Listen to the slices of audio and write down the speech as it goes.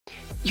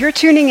You're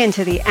tuning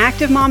into the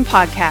Active Mom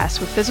Podcast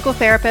with physical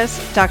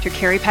therapist, Dr.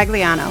 Carrie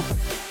Pagliano,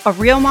 a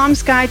real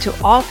mom's guide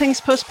to all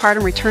things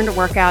postpartum return to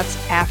workouts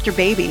after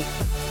baby.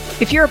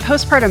 If you're a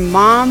postpartum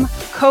mom,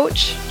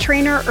 coach,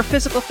 trainer, or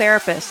physical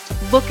therapist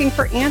looking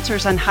for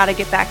answers on how to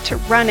get back to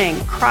running,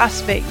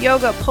 CrossFit,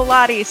 yoga,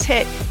 Pilates,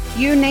 HIIT,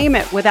 you name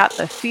it, without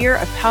the fear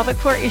of pelvic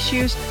floor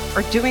issues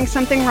or doing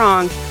something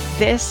wrong,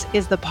 this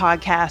is the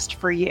podcast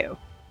for you.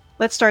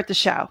 Let's start the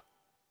show.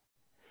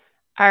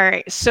 All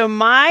right. So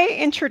my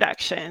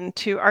introduction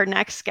to our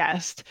next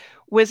guest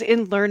was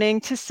in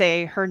learning to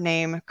say her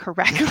name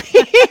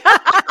correctly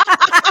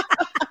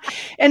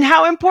and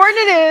how important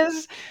it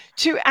is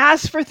to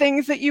ask for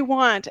things that you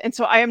want. And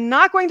so I am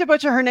not going to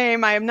butcher her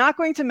name. I am not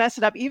going to mess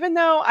it up, even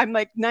though I'm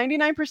like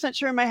 99%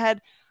 sure in my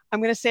head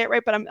I'm going to say it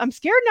right, but I'm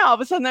scared now. All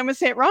of a sudden I'm going to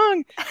say it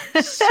wrong.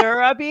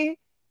 SURABHI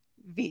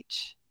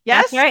VEITCH.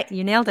 Yes? That's right.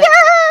 You nailed it. Yay!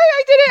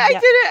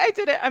 I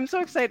did it. I'm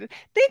so excited.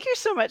 Thank you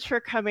so much for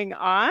coming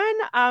on.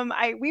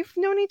 We've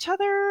known each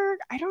other,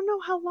 I don't know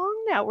how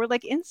long now. We're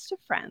like Insta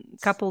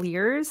friends. Couple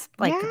years.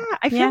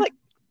 I feel like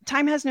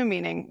time has no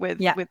meaning with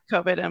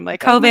COVID. I'm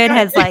like, COVID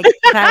has like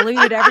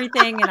diluted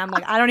everything. And I'm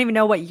like, I don't even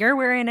know what you're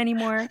wearing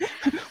anymore.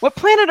 What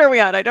planet are we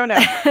on? I don't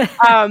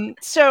know.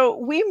 So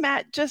we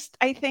met just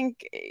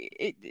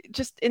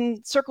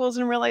in circles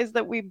and realized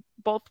that we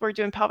both were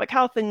doing pelvic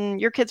health,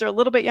 and your kids are a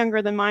little bit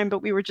younger than mine,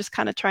 but we were just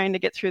kind of trying to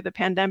get through the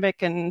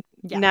pandemic and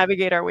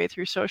navigate our way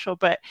through social.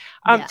 But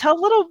tell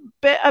a little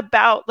bit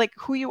about like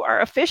who you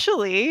are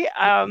officially.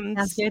 And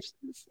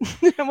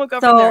we'll go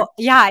from there.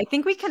 Yeah, I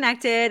think we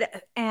connected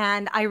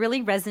and I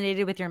really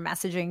resonated with your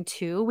messaging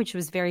too, which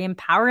was very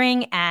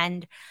empowering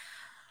and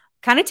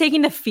kind of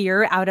taking the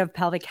fear out of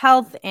pelvic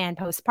health and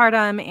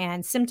postpartum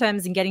and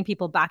symptoms and getting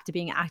people back to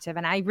being active.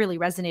 And I really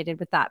resonated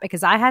with that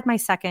because I had my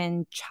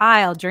second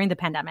child during the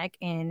pandemic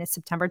in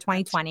September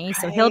 2020. Right.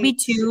 So he'll be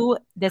 2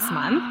 this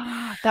month.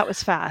 That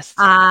was fast.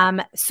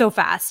 So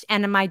fast.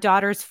 And my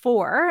daughter's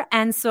 4.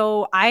 And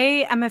so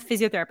I am a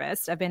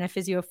physiotherapist. I've been a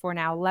physio for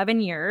now 11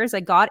 years.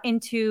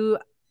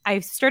 I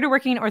started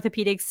working in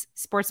orthopedics,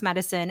 sports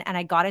medicine, and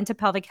I got into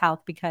pelvic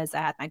health because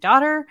I had my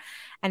daughter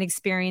and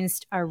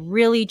experienced a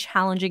really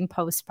challenging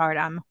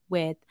postpartum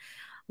with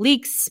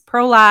leaks,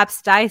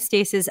 prolapse,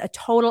 diastasis, a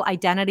total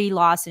identity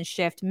loss and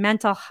shift,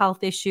 mental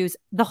health issues,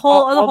 the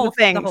whole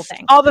thing.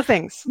 All the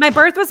things. My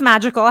birth was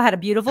magical. I had a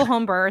beautiful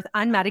home birth,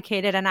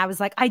 unmedicated, and I was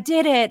like, I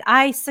did it.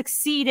 I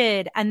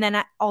succeeded. And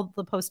then all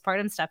the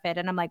postpartum stuff hit,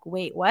 and I'm like,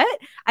 wait, what?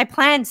 I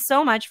planned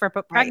so much for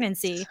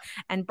pregnancy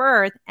and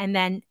birth, and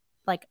then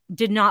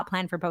did not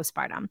plan for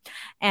postpartum.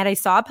 And I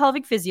saw a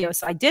pelvic physio.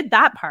 So I did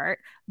that part,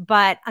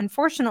 but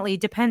unfortunately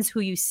it depends who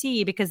you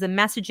see, because the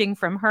messaging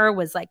from her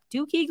was like,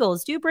 do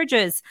Kegels, do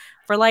bridges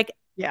for 8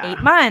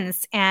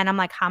 months. And I'm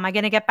like, how am I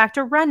going to get back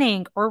to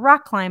running or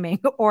rock climbing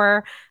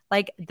or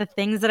like the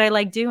things that I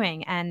like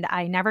doing? And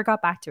I never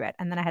got back to it.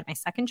 And then I had my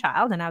second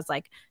child and I was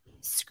like,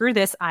 screw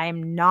this.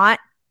 I'm not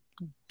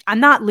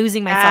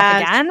losing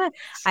myself again.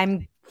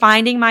 I'm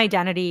finding my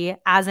identity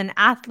as an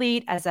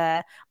athlete, as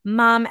a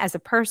mom, as a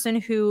person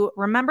who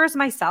remembers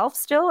myself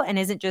still and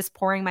isn't just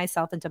pouring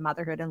myself into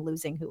motherhood and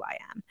losing who I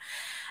am.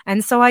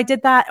 And so I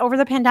did that over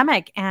the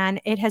pandemic, and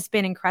it has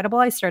been incredible.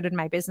 I started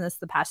my business,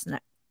 The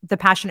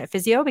Passionate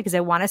Physio, because I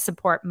want to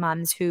support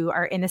moms who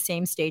are in the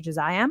same stage as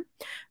I am,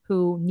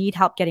 who need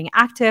help getting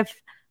active,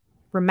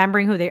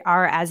 remembering who they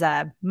are as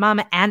a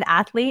mom and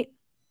athlete.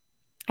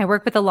 I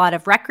work with a lot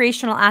of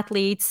recreational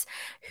athletes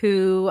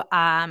who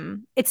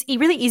it's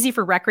really easy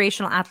for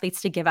recreational athletes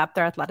to give up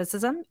their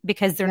athleticism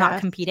because they're not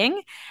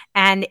competing.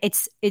 And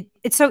it's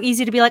so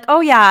easy to be like,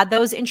 oh yeah,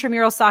 those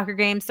intramural soccer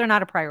games, they're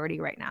not a priority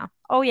right now.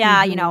 Oh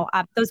yeah,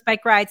 those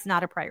bike rides,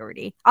 not a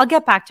priority. I'll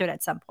get back to it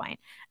at some point.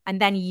 And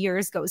then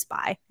years goes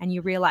by and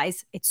you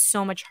realize it's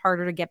so much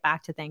harder to get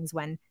back to things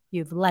when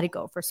you've let it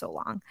go for so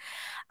long.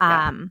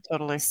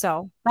 Totally.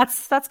 So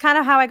that's kind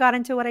of how I got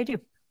into what I do.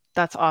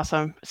 That's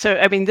awesome. So,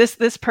 I mean,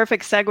 this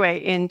perfect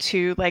segue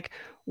into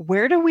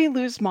where do we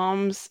lose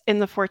moms in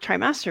the 4th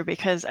trimester?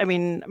 Because I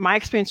mean, my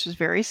experience was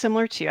very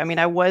similar to you. I mean,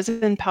 I was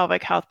in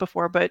pelvic health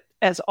before, but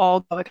as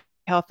all pelvic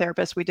health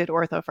therapists, we did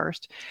ortho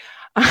first.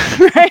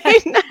 Right?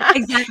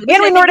 Exactly.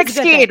 And we Nordic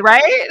skied,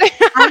 right?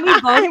 And we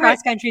both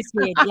cross-country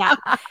skied. Yeah,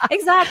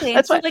 exactly.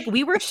 And so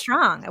we were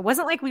strong. It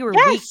wasn't like we were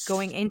weak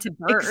going into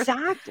birth.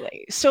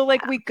 Exactly. So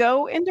we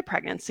go into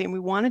pregnancy and we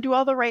want to do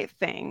all the right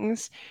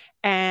things.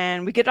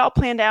 And we get it all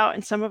planned out.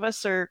 And some of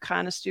us are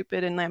kind of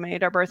stupid and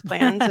laminate our birth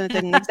plans and it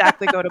didn't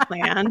exactly go to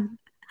plan.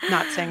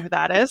 Not saying who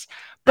that is.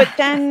 But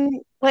then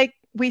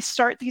we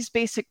start these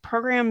basic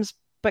programs,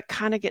 but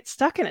kind of get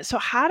stuck in it. So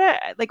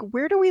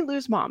where do we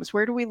lose moms?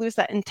 Where do we lose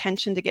that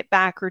intention to get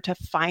back or to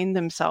find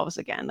themselves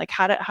again?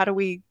 How do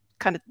we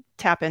kind of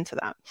tap into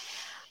that?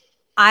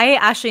 I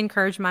actually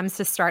encourage moms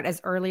to start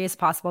as early as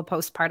possible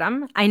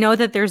postpartum. I know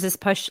that there's this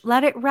push,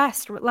 let it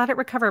rest, let it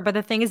recover. But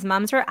the thing is,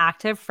 moms are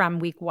active from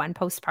week 1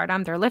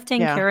 postpartum. They're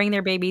lifting, carrying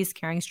their babies,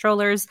 carrying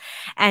strollers.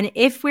 And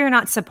if we're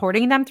not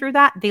supporting them through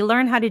that, they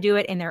learn how to do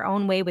it in their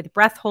own way with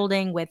breath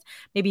holding, with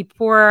maybe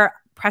poor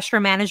pressure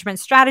management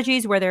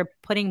strategies where they're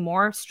putting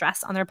more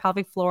stress on their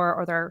pelvic floor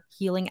or their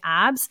healing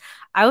abs,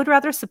 I would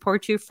rather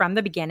support you from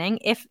the beginning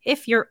if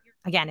you're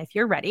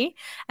ready.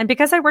 And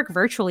because I work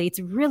virtually, it's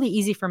really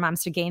easy for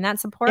moms to gain that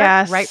support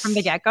right from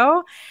the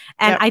get-go.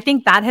 And I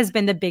think that has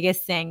been the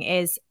biggest thing,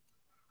 is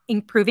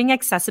improving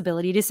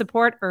accessibility to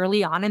support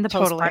early on in the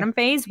postpartum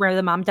phase, where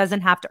the mom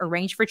doesn't have to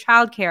arrange for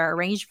childcare,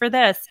 arrange for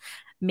this,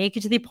 make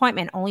it to the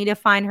appointment only to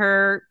find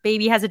her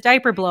baby has a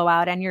diaper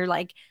blowout. And you're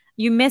like,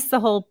 you miss the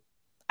whole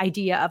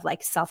idea of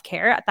like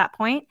self-care at that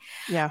point.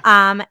 Yeah.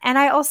 And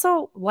I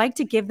also like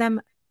to give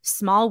them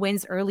small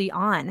wins early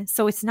on.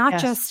 So it's not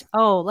just,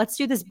 oh, let's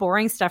do this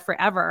boring stuff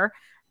forever.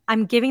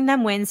 I'm giving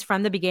them wins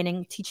from the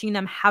beginning, teaching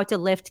them how to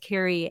lift,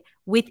 carry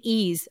with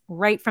ease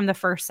right from the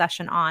first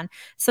session on.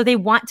 So they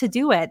want to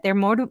do it. They're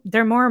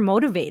more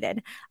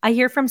motivated. I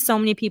hear from so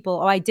many people,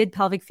 oh, I did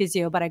pelvic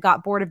physio, but I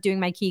got bored of doing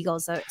my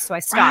Kegels, so I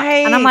stopped.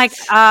 Right. And I'm like,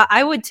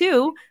 I would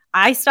too.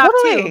 I stopped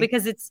too,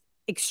 because it's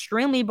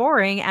extremely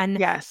boring and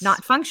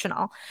not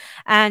functional.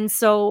 And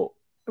so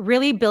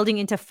really building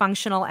into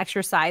functional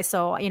exercise.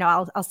 So,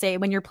 I'll say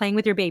when you're playing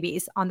with your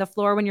babies on the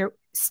floor, when you're,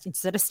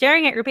 instead of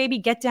staring at your baby,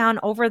 get down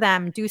over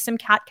them, do some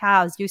cat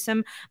cows, do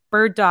some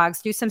bird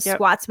dogs, do some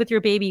squats with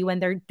your baby when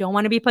they don't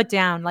want to be put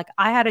down. Like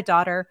I had a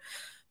daughter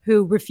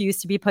who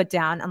refused to be put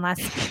down unless,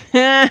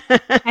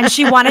 and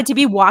she wanted to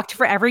be walked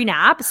for every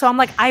nap. So I'm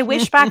like, I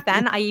wish back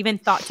then I even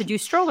thought to do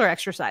stroller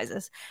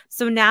exercises.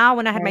 So now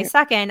when I had my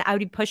second, I would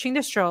be pushing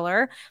the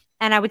stroller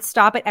and I would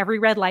stop at every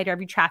red light or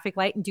every traffic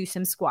light and do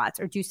some squats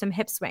or do some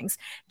hip swings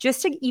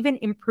just to even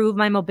improve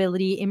my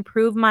mobility,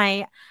 improve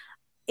my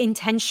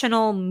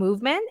intentional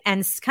movement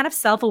and kind of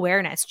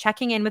self-awareness,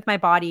 checking in with my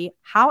body.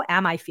 How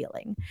am I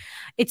feeling?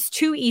 It's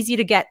too easy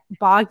to get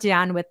bogged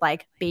down with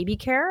like baby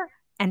care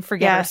and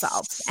forget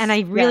ourselves. And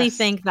I really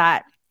think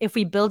that if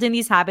we build in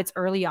these habits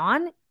early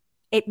on,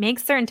 it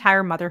makes their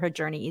entire motherhood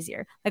journey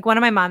easier. Like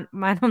one of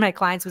my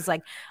clients was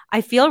like, I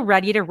feel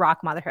ready to rock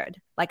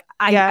motherhood. Like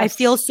I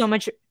feel so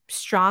much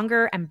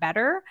stronger and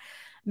better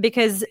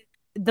because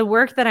the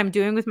work that I'm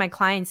doing with my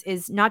clients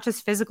is not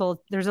just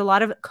physical. There's a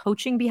lot of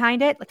coaching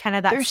behind it, like kind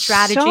of that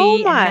strategy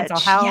and mental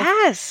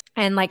health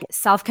and like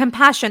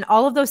self-compassion.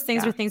 All of those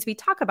things are things we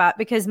talk about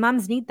because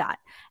moms need that.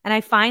 And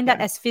I find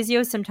that as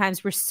physios,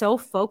 sometimes we're so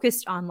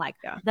focused on like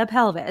the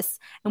pelvis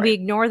and we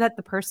ignore that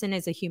the person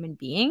is a human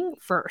being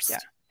first.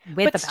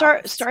 But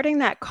starting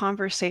that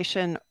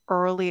conversation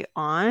early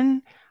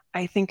on,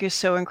 I think is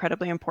so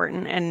incredibly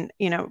important. And,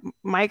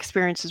 my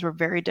experiences were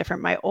very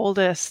different. My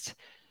oldest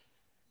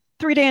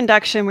 3-day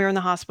induction, we were in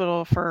the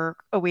hospital for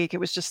a week. It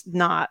was just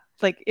not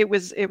like, it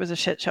was a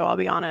shit show, I'll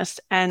be honest.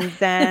 And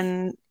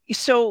then,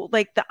 so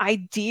like the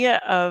idea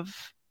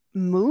of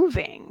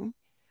moving,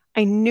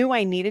 I knew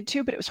I needed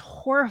to, but it was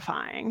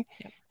horrifying.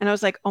 And I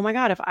was like, oh my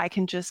God, if I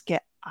can just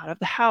get out of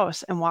the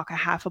house and walk a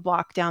half a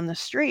block down the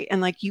street.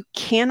 And like, you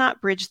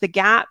cannot bridge the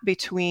gap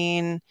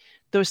between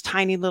those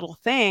tiny little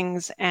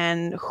things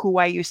and who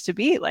I used to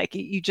be. Like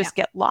you just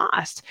get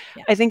lost.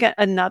 I think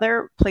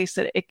another place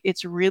that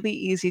it's really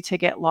easy to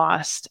get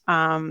lost.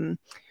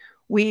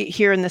 We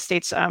here in the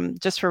States,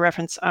 just for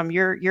reference,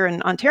 you're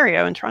in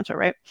Ontario, in Toronto,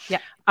 right? Yeah.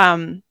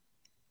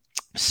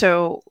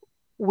 So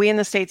we in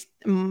the States,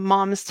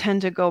 moms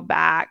tend to go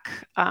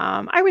back,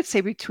 I would say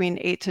between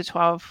 8 to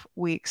 12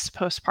 weeks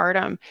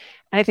postpartum. And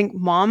I think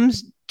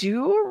moms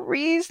do a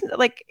reason,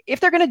 like if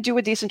they're going to do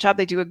a decent job,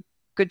 they do a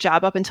good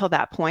job up until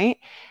that point.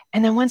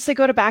 And then once they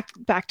go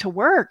back to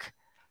work,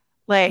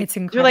 like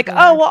you're like,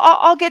 oh, well,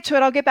 I'll get to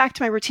it. I'll get back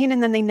to my routine.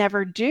 And then they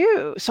never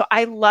do. So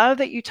I love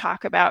that you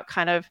talk about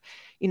kind of,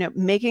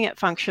 making it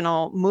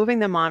functional, moving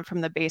them on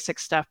from the basic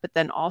stuff, but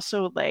then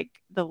also like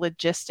the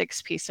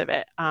logistics piece of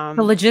it.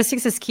 The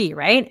logistics is key,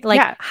 right?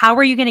 Like how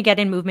are you going to get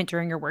in movement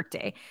during your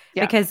workday?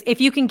 Because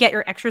if you can get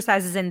your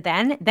exercises in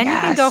then you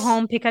can go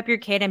home, pick up your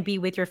kid and be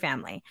with your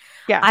family.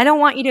 I don't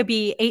want you to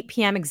be 8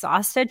 p.m.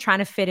 exhausted trying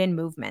to fit in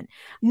movement.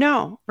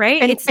 No.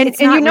 Right? And, it's not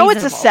reasonable.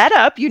 It's a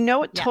setup,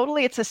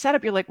 totally it's a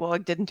setup. You're like, well, I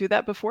didn't do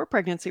that before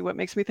pregnancy. What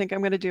makes me think I'm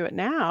going to do it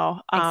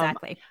now?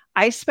 Exactly.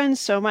 I spend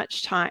so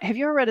much time. Have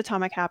you ever read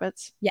Atomic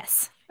Habits?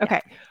 Yes.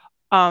 Okay.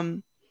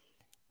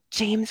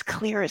 James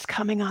Clear is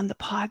coming on the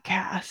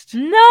podcast.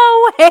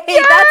 No way.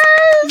 Yes!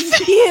 That's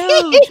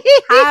huge.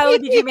 How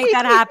did you make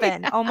that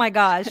happen? Oh my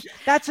gosh.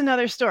 That's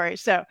another story.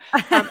 So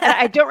and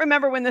I don't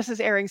remember when this is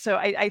airing. So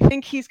I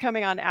think he's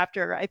coming on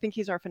after. I think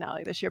he's our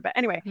finale this year. But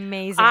anyway,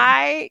 amazing.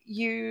 I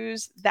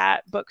use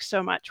that book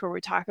so much where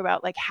we talk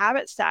about like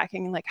habit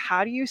stacking, like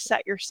how do you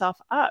set yourself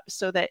up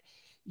so that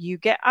you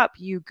get up,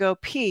 you go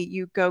pee,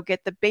 you go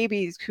get the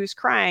baby who's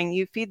crying,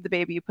 you feed the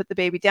baby, you put the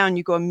baby down,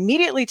 you go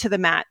immediately to the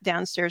mat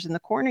downstairs in the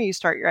corner, you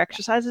start your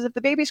exercises. If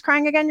the baby's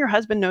crying again, your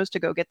husband knows to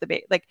go get the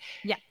baby. Like,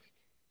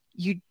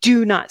 you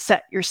do not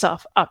set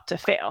yourself up to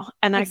fail.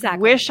 And I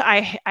wish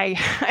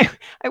I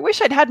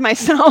wish I'd had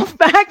myself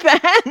back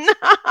then.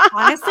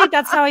 Honestly,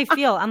 that's how I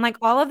feel. I'm like,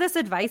 all of this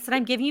advice that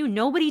I'm giving you,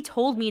 nobody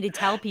told me to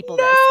tell people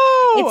this.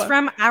 It's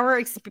from our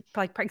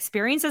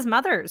experience as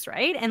mothers,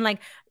 right? And like,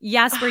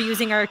 yes, we're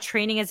using our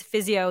training as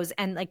physios,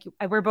 and like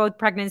we're both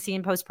pregnancy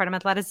and postpartum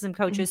athleticism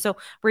coaches. So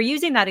we're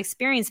using that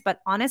experience.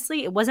 But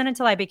honestly, it wasn't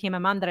until I became a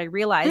mom that I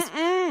realized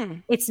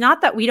it's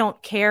not that we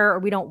don't care or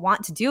we don't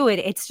want to do it.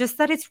 It's just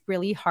that it's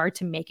really hard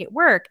to make it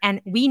work.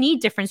 And we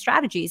need different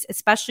strategies,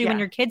 especially when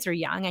your kids are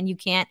young and you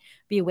can't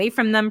be away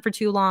from them for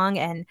too long,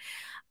 and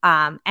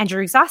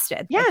you're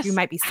exhausted. Yes. Like you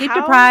might be sleep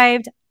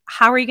deprived.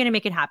 How are you going to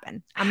make it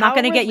happen? I'm not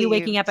going to get you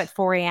waking up at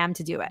 4 a.m.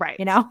 to do it. Right.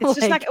 You know, it's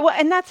just not, well,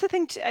 and that's the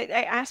thing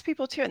I ask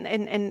people too.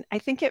 And I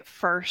think at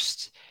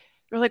first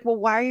they're like, well,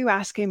 why are you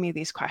asking me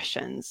these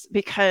questions?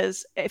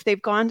 Because if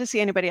they've gone to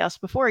see anybody else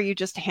before, you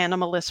just hand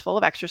them a list full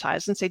of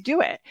exercise and say,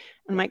 do it.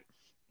 I'm like,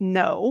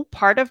 no,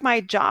 part of my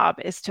job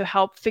is to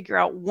help figure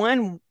out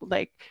one,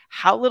 like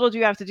how little do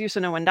you have to do so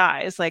no one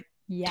dies? Like,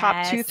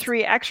 top 2,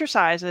 3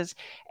 exercises.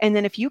 And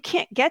then if you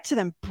can't get to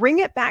them, bring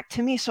it back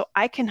to me so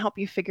I can help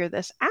you figure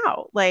this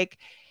out. Like,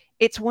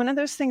 it's one of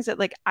those things that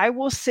like, I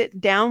will sit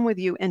down with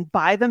you and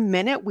by the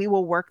minute we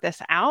will work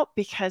this out,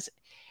 because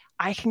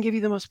I can give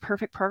you the most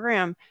perfect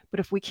program, but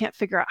if we can't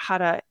figure out how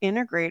to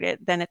integrate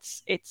it, then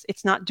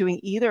it's not doing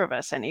either of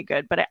us any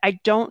good. But I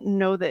don't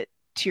know that,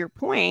 to your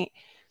point,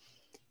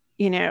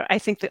 I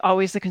think that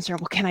always the concern,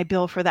 well, can I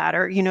bill for that?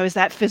 Or, is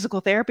that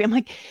physical therapy? I'm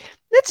like,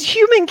 that's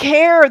human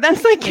care.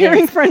 That's like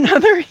caring for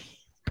another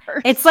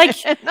person. It's like,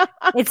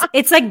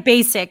 it's like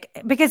basic,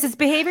 because it's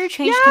behavior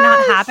change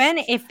cannot happen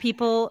if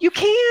people, you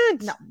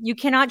can't, no, you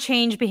cannot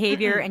change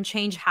behavior and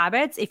change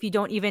habits if you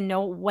don't even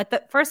know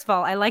first of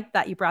all, I like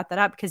that you brought that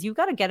up, because you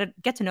got to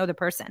get to know the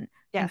person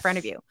in front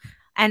of you.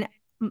 And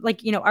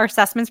like, our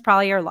assessments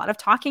probably are a lot of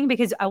talking,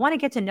 because I want to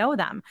get to know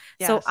them.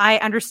 Yes. So I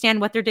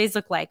understand what their days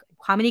look like,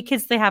 how many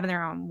kids they have in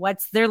their home,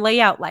 what's their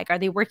layout like, are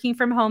they working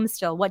from home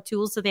still, what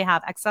tools do they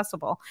have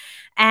accessible?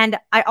 And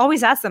I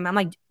always ask them, I'm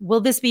like,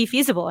 will this be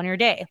feasible in your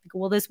day? Like,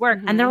 will this work?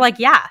 And they're like,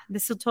 yeah,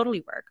 this will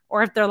totally work.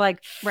 Or if they're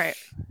like, right.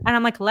 And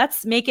I'm like,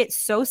 let's make it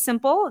so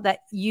simple that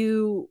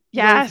you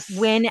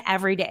win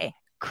every day.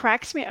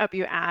 Cracks me up.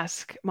 You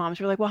ask moms,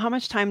 you're like, well, how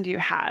much time do you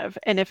have?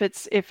 And if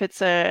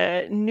it's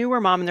a newer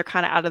mom and they're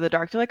kind of out of the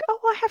dark, they're like, oh,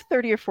 well, I have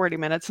 30 or 40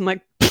 minutes. I'm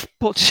like,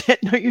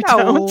 bullshit. No, you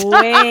don't. No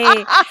way.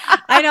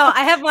 I know.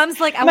 I have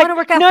moms like, I want to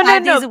work out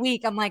 5 days a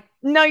week. I'm like,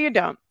 no, you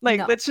don't.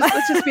 Like, let's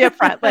just be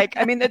upfront. Like,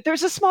 I mean,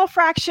 there's a small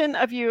fraction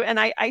of you, and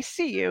I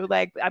see you.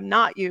 Like, I'm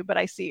not you, but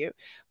I see you.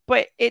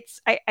 But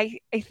it's, I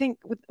think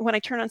when I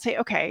turn on and say,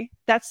 okay,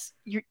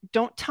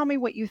 don't tell me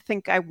what you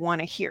think I want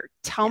to hear.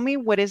 Tell me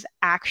what is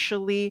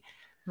actually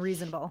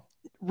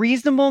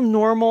reasonable,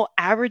 normal,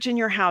 average in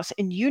your house.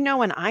 And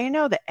and I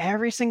know that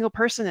every single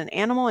person and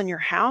animal in your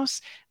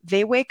house,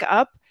 they wake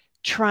up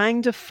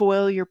trying to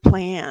foil your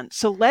plan.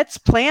 So let's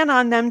plan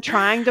on them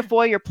trying to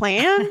foil your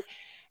plan.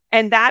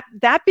 And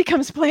that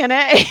becomes plan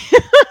A.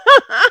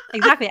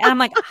 Exactly. And I'm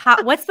like,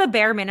 what's the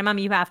bare minimum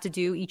you have to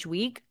do each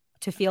week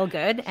to feel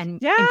good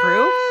and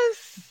improve?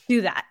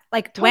 Do that.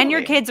 Like when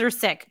your kids are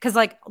sick, because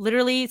like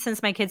literally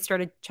since my kids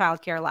started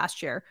childcare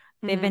last year,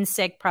 they've been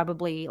sick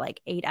probably like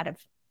 8 out of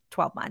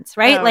 12 months,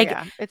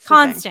 right? It's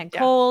constant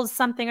colds,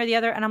 something or the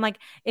other. And I'm like,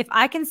 if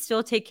I can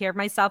still take care of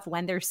myself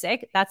when they're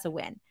sick, that's a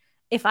win.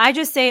 If I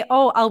just say,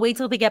 oh, I'll wait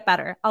till they get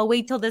better, I'll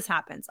wait till this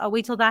happens, I'll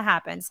wait till that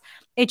happens,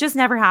 it just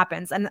never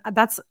happens. And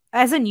that's,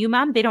 as a new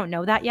mom, they don't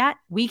know that yet.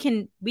 We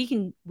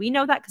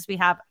know that because we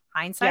have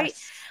hindsight,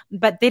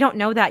 but they don't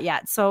know that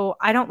yet. So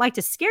I don't like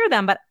to scare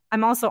them, but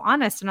I'm also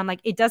honest. And I'm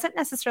like, it doesn't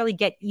necessarily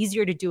get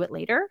easier to do it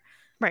later.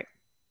 Right.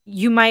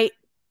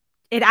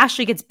 It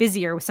actually gets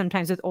busier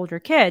sometimes with older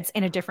kids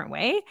in a different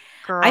way.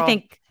 Girl. I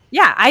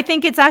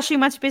think it's actually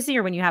much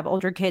busier when you have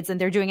older kids and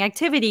they're doing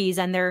activities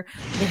and they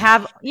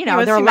have,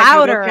 they're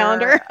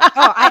louder.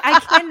 I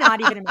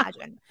cannot even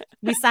imagine.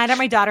 We signed up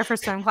my daughter for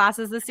swim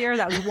classes this year.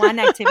 That was one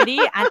activity.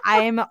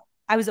 And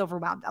I was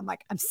overwhelmed. I'm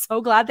like, I'm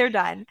so glad they're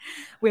done.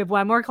 We have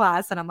one more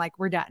class and I'm like,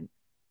 we're done.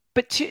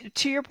 But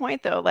to your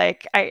point though,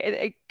 like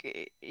I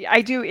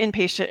do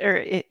inpatient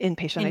or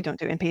inpatient. I don't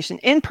do inpatient.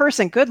 In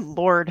person, good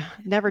Lord,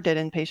 never did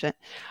inpatient.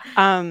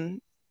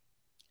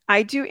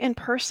 I do in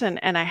person,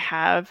 and I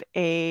have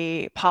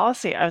a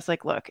policy. I was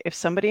like, look, if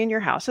somebody in your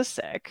house is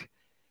sick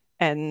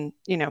and,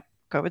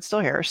 COVID's still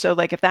here. So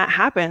like, if that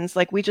happens,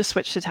 like we just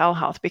switch to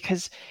telehealth,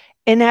 because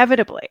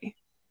inevitably,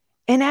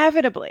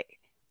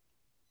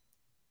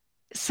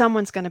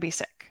 someone's going to be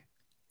sick.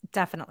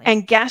 Definitely.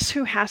 And guess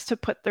who has to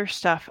put their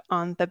stuff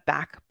on the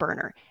back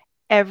burner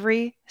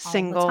every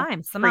single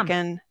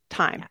freaking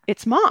time? Yeah.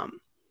 It's mom.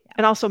 Yeah.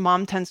 And also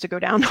mom tends to go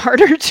down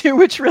harder too,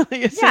 which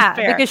really isn't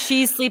fair. Because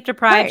she's sleep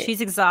deprived,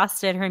 she's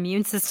exhausted, her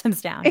immune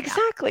system's down.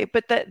 Exactly.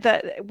 Yeah.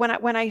 But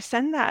when I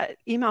send that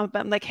email,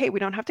 I'm like, hey, we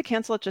don't have to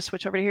cancel it. Just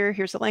switch over to here.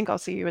 Here's the link. I'll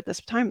see you at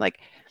this time. Like,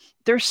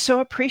 they're so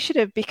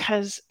appreciative,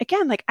 because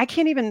again, like I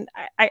can't even,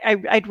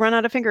 I'd run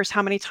out of fingers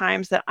how many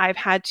times that I've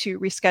had to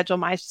reschedule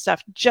my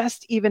stuff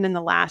just even in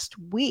the last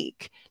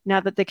week,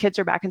 now that the kids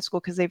are back in school,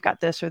 because they've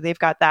got this or they've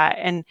got that.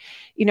 And,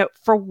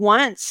 for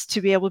once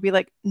to be able to be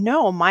like,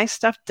 no, my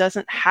stuff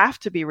doesn't have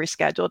to be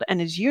rescheduled.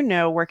 And as you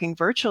know, working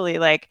virtually,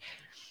 like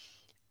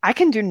I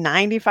can do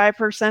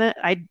 95%,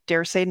 I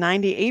dare say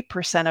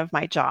 98% of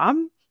my job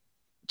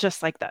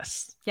just like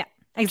this. Yeah,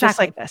 exactly. Just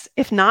like this,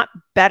 if not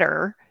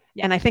better.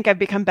 Yeah. And I think I've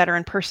become better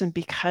in person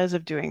because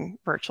of doing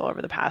virtual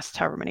over the past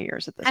however many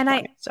years at this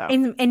point. So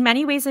in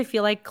many ways, I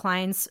feel like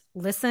clients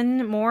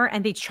listen more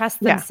and they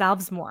trust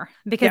themselves more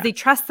because they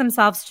trust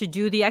themselves to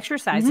do the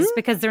exercises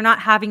because they're not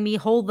having me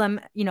hold them,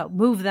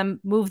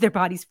 move their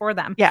bodies for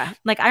them. Yeah.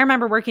 Like I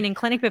remember working in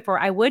clinic before,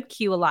 I would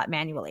cue a lot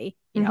manually,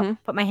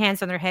 put my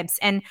hands on their hips,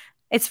 and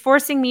it's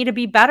forcing me to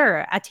be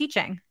better at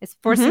teaching. It's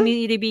forcing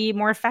me to be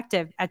more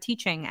effective at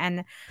teaching.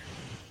 And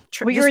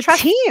well, you're a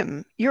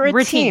team. You're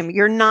a team.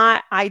 You're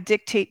not, I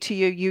dictate to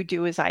you, you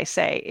do as I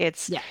say.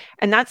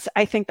 And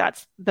I think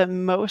that's the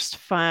most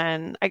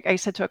fun. I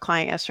said to a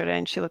client yesterday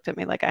and she looked at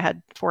me like I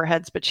had 4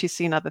 heads, but she's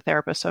seen other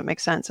therapists, so it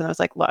makes sense. And I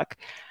was like, look,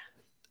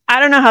 I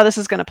don't know how this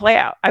is going to play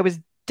out. I was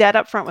dead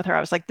up front with her.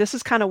 I was like, this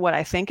is kind of what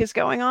I think is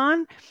going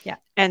on. Yeah.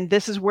 And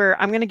this is where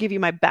I'm going to give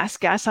you my best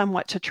guess on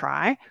what to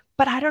try,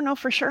 but I don't know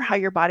for sure how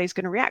your body's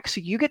going to react.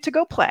 So you get to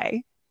go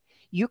play.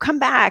 You come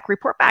back,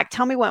 report back,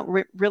 tell me what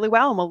went really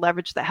well, and we'll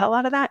leverage the hell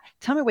out of that.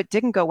 Tell me what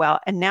didn't go well.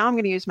 And now I'm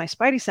going to use my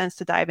spidey sense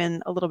to dive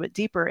in a little bit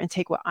deeper and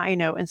take what I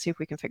know and see if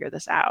we can figure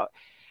this out.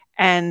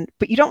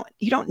 But you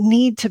don't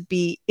need to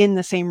be in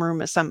the same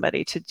room as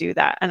somebody to do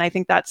that. And I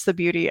think that's the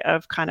beauty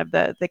of kind of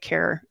the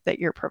care that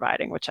you're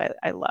providing, which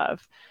I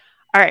love.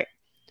 All right.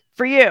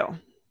 For you,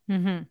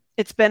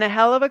 it's been a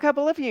hell of a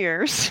couple of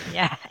years.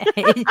 Yeah.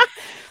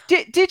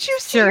 Did you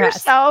see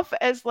yourself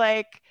as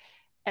like,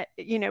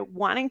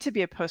 wanting to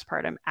be a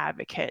postpartum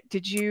advocate?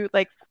 Did you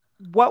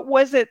what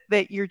was it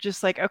that you're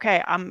just like,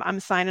 okay,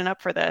 I'm signing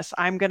up for this.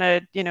 I'm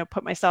going to,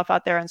 put myself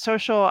out there on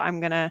social. I'm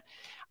going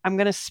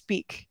to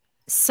speak.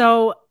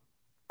 So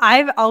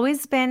I've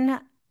always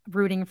been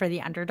rooting for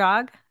the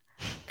underdog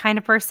kind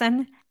of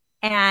person,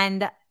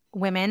 and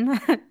women,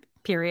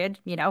 period,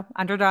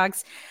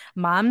 underdogs,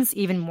 moms,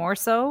 even more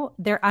so.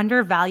 They're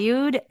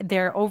undervalued.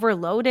 They're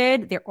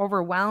overloaded. They're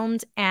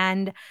overwhelmed.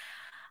 And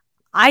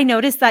I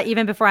noticed that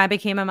even before I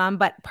became a mom,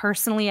 but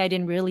personally, I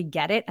didn't really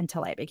get it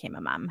until I became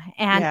a mom.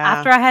 And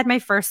after I had my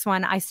first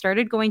one, I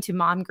started going to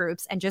mom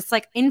groups and just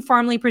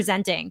informally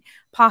presenting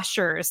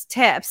postures,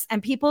 tips,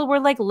 and people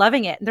were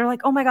loving it. They're like,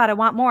 oh my God, I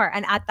want more.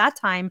 And at that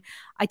time,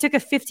 I took a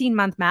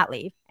 15-month mat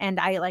leave and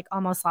I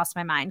almost lost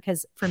my mind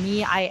because for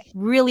me, I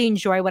really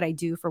enjoy what I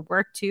do for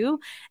work too.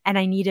 And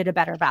I needed a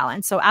better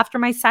balance. So after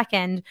my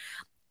second,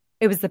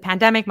 it was the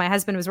pandemic. My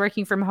husband was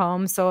working from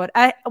home. So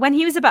when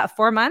he was about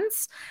 4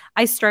 months,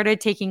 I started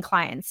taking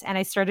clients and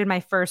I started my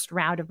first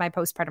round of my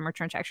postpartum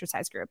return to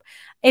exercise group.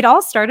 It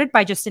all started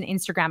by just an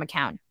Instagram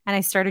account. And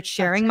I started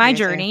sharing my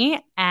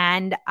journey.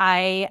 And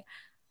I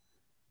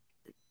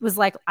was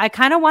like, I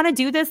kind of want to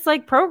do this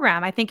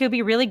program. I think it would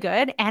be really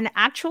good. And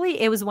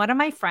actually, it was one of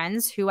my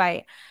friends who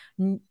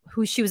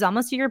she was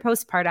almost a year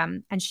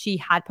postpartum and she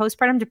had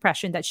postpartum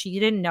depression that she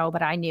didn't know,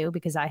 but I knew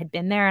because I had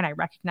been there and I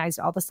recognized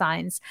all the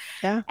signs.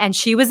 Yeah. And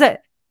she was an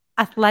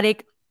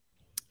athletic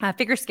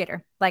figure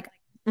skater,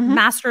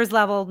 master's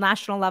level,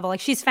 national level.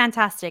 She's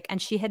fantastic.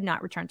 And she had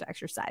not returned to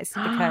exercise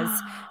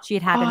because she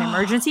had an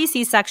emergency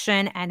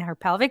C-section and her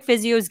pelvic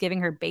physio is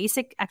giving her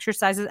basic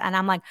exercises. And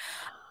I'm like,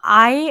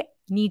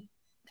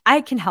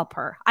 I can help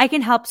her. I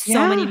can help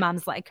so many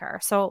moms like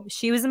her. So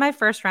she was in my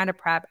first round of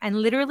prep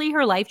and literally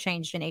her life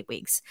changed in 8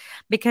 weeks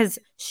because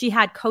she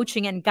had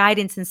coaching and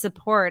guidance and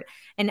support.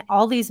 And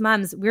all these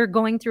moms, we were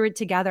going through it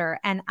together.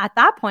 And at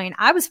that point,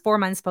 I was 4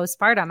 months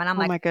postpartum. And I'm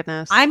like, oh my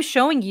goodness, I'm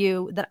showing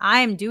you that I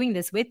am doing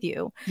this with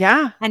you.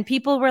 Yeah. And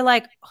people were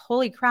like,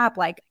 holy crap.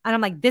 And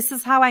I'm like, this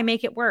is how I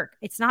make it work.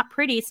 It's not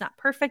pretty. It's not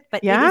perfect, but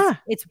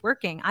it's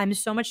working. I'm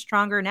so much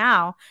stronger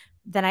now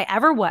than I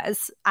ever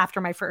was after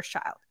my first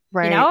child.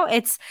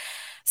 Right.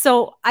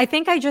 So I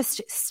think I just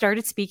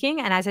started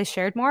speaking. And as I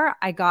shared more,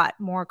 I got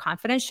more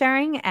confidence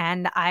sharing.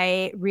 And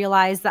I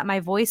realized that my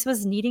voice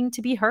was needing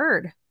to be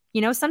heard.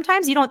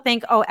 Sometimes you don't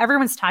think, oh,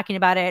 everyone's talking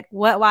about it.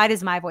 Why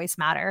does my voice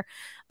matter?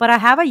 But I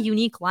have a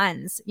unique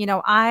lens.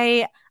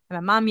 I'm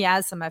a mom,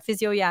 yes. I'm a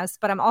physio, yes.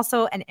 But I'm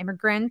also an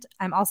immigrant.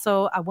 I'm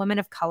also a woman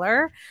of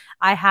color.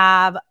 I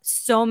have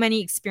so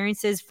many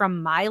experiences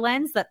from my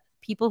lens that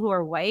people who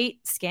are white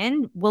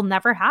skinned will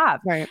never have.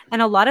 Right.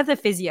 And a lot of the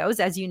physios,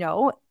 as you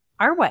know,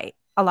 are white.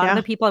 A lot of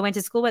the people I went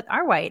to school with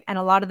are white. And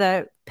a lot of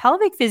the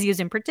pelvic physios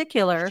in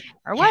particular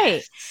are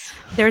white.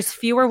 There's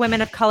fewer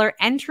women of color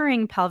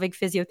entering pelvic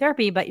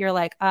physiotherapy, but you're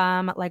like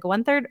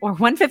 1/3 or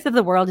 1/5 of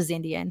the world is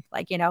Indian.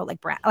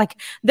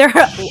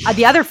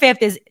 The other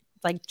fifth is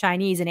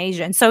Chinese and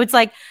Asian. So it's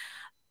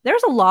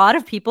there's a lot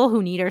of people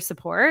who need our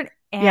support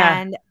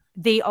and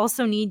they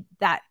also need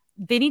that.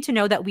 They need to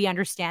know that we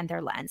understand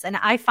their lens. And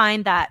I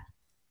find that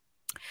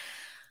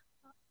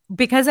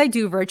because I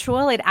do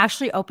virtual, it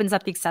actually opens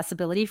up the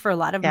accessibility for a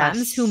lot of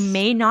moms who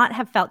may not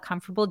have felt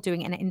comfortable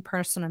doing an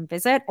in-person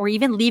visit or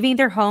even leaving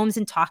their homes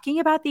and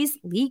talking about these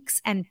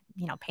leaks and,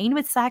 pain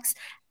with sex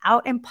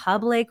out in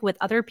public with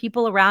other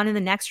people around in the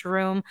next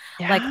room.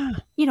 Yeah. Like,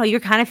 you're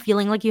kind of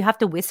feeling like you have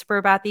to whisper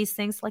about these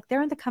things. Like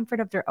they're in the comfort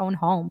of their own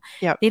home.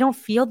 Yep. They don't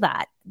feel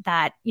that,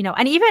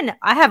 and even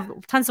I have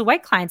tons of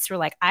white clients who are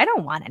like, I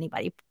don't want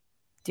anybody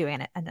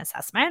doing an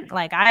assessment.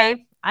 Like I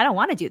don't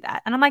want to do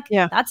that. And I'm like,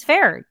 that's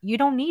fair. You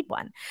don't need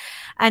one.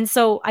 And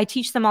so I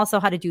teach them also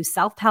how to do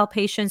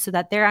self-palpation so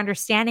that they're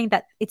understanding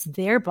that it's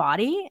their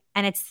body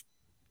and it's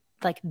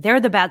like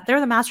they're the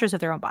masters of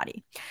their own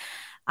body.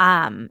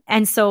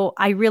 And so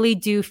I really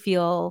do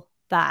feel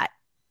that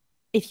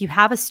if you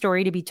have a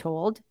story to be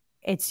told,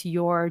 it's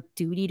your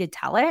duty to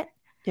tell it.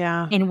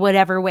 Yeah. In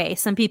whatever way.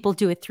 Some people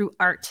do it through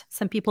art.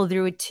 Some people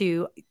do it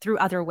through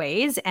other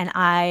ways. And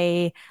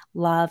I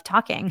love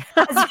talking,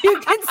 as you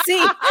can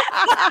see.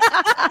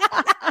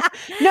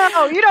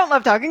 No, you don't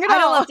love talking at all. I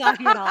don't love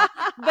talking at all.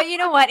 But you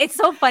know what? It's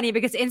so funny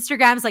because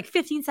Instagram's like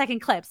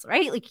 15-second clips,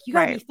 right? Like you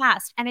gotta be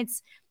fast. And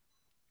it's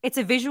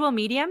a visual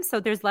medium, so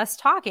there's less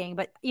talking.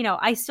 But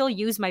I still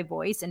use my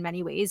voice in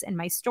many ways in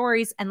my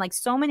stories. And like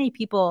so many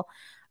people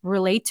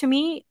relate to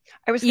me.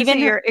 I was going to say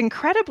you're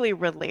incredibly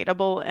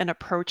relatable and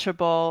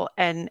approachable.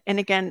 And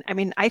again, I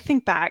mean, I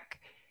think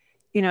back,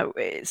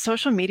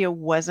 social media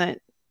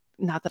wasn't,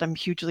 not that I'm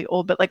hugely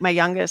old, but like my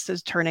youngest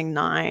is turning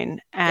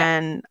 9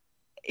 and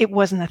it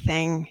wasn't a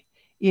thing,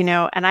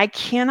 and I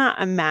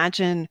cannot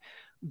imagine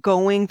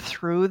going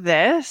through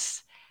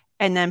this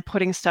and then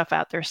putting stuff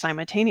out there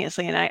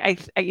simultaneously. And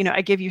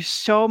I give you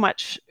so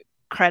much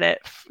credit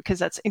because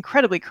that's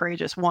incredibly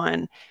courageous.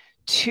 One,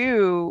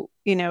 two,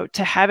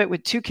 to have it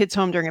with 2 kids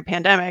home during a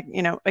pandemic,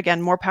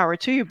 again, more power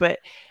to you. But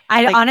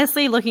I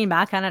honestly, looking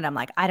back on it, I'm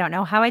like, I don't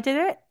know how I did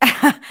it.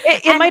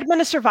 it might have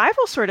been a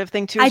survival sort of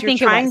thing too. I think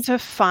you're trying to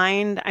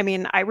find,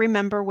 I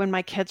remember when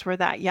my kids were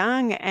that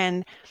young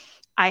and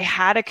I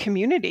had a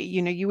community,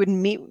 you would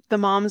meet the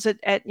moms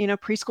at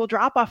preschool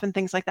drop off and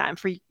things like that. And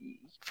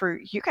for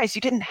you guys,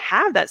 you didn't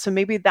have that. So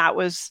maybe that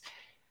was,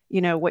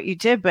 what you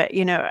did. But,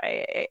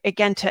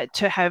 again,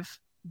 to have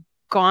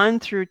gone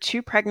through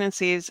 2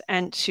 pregnancies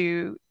and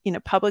to,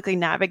 publicly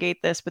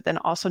navigate this, but then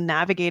also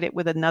navigate it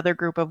with another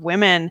group of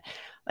women,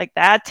 like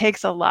that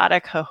takes a lot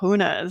of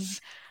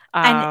kahunas.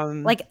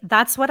 And like,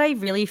 that's what I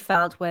really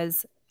felt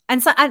was,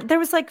 and so there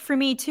was like, for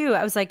me too,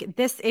 I was like,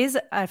 this is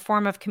a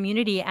form of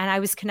community. And I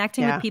was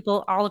connecting with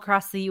people all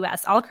across the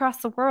US, all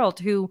across the world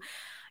who,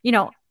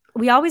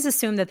 we always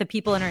assume that the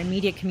people in our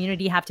immediate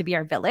community have to be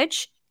our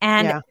village.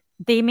 And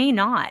they may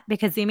not,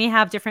 because they may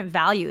have different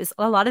values.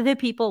 A lot of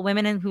the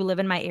women who live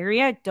in my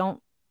area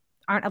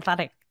aren't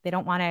athletic. They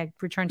don't want to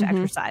return to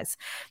exercise.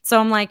 So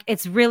I'm like,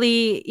 it's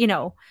really,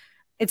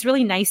 it's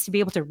really nice to be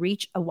able to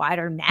reach a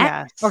wider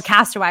net or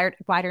cast a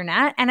wider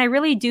net. And I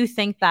really do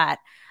think that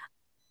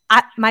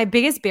my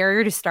biggest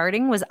barrier to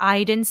starting was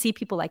I didn't see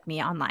people like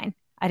me online.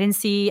 I didn't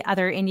see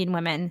other Indian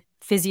women,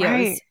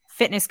 physios,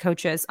 fitness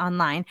coaches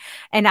online.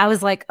 And I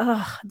was like,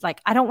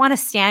 I don't want to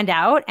stand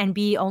out and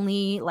be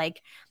only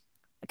like,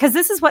 because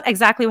this is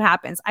exactly what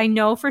happens. I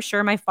know for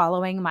sure my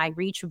following, my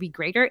reach would be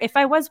greater if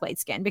I was white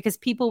skinned, because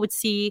people would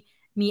see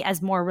me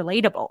as more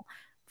relatable.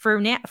 For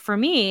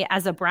me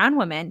as a brown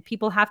woman,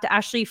 people have to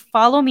actually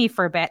follow me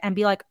for a bit and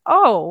be like,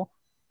 oh,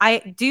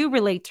 I do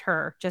relate to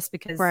her, just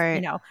because,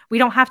 we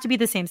don't have to be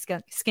the same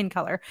skin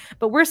color,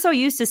 but we're so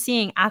used to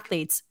seeing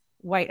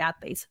white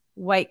athletes,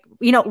 white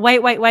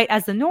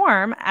as the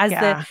norm, as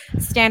the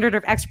standard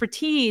of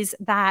expertise,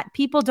 that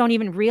people don't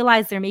even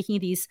realize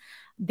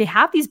they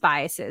have these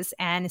biases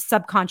and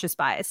subconscious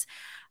bias,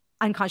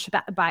 unconscious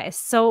bias.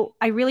 So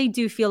I really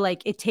do feel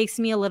like it takes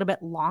me a little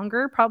bit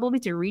longer probably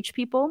to reach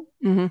people,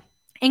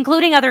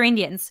 including other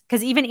Indians,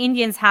 because even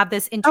Indians have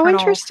this internal. Oh,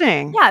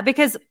 interesting. Yeah,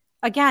 because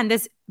again,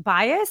 this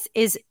bias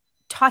is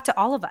taught to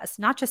all of us,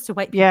 not just to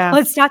white people.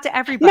 It's taught to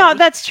everybody. No,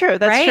 that's true.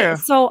 That's true.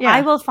 So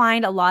I will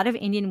find a lot of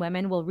Indian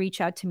women will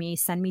reach out to me,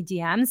 send me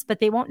DMs,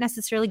 but they won't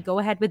necessarily go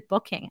ahead with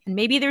booking. And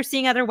maybe they're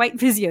seeing other white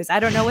physios. I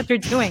don't know what they're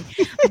doing,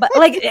 but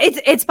like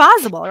it's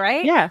possible,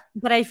 right? Yeah.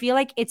 But I feel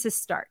like it's a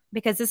start,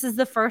 because this is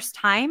the first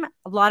time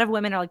a lot of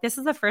women are like, this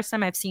is the first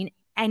time I've seen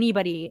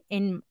anybody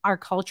in our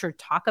culture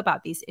talk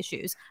about these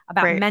issues,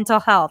 about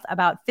mental health,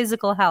 about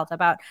physical health,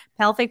 about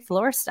pelvic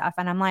floor stuff.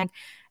 And I'm like,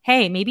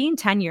 hey, maybe in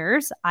 10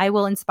 years, I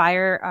will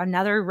inspire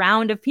another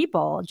round of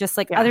people, just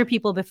like other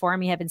people before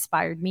me have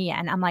inspired me.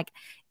 And I'm like,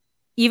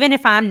 even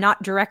if I'm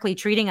not directly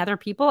treating other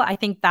people, I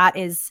think that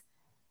is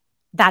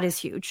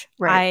huge.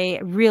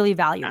 I really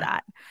value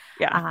that.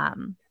 Yeah.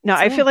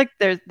 I feel like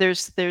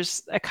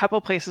there's a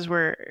couple places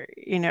where,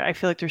 I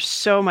feel like there's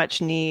so much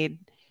need.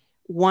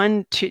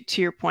 One,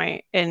 to your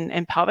point,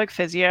 in pelvic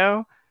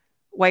physio,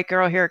 white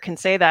girl here can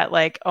say that,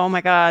 like, oh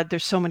my God,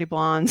 there's so many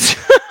blondes.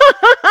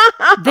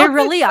 There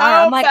really are. So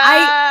I'm like,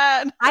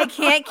 bad. I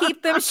can't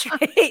keep them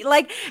straight,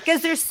 like,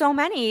 because there's so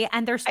many,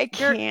 and I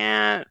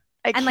can't.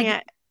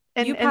 Like,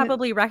 you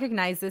probably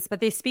recognize this, but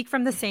they speak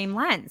from the same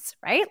lens,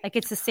 right? Like,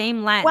 it's the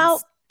same lens.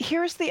 Well,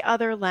 here's the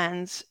other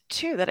lens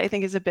too that I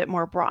think is a bit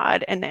more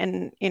broad,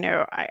 and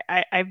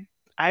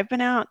I've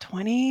been out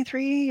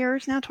 23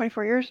 years now,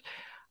 24 years.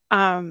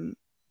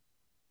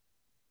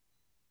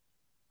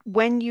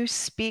 when you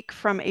speak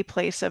from a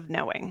place of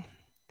knowing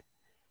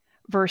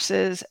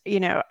versus,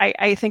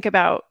 I think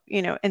about,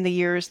 in the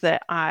years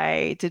that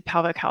I did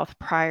pelvic health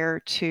prior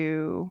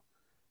to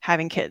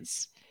having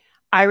kids,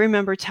 I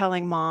remember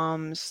telling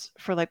moms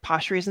for like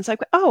posh reasons, like,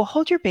 oh,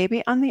 hold your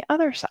baby on the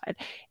other side.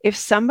 If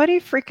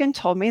somebody freaking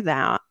told me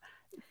that,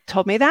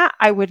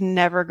 I would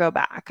never go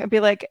back. I'd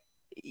be like,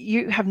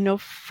 you have no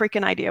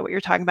freaking idea what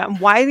you're talking about. And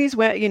why these,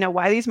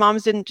 why these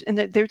moms didn't, and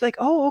they're like,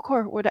 oh, of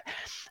course,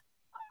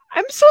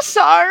 I'm so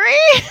sorry.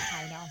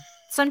 I know.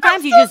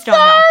 Sometimes you just don't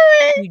know.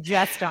 You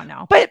just don't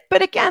know. But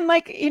again,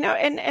 like,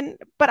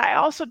 but I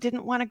also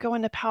didn't want to go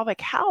into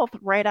pelvic health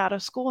right out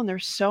of school. And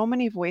there's so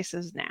many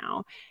voices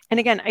now.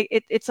 And again,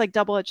 it's like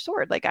double-edged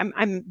sword. Like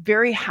I'm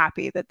very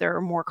happy that there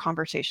are more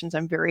conversations.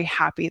 I'm very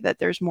happy that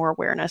there's more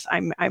awareness.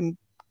 I'm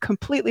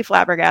completely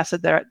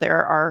flabbergasted that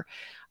there are,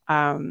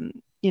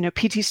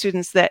 PT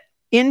students that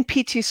in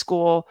PT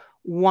school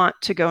want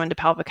to go into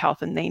pelvic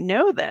health and they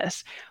know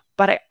this.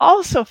 But I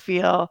also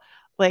feel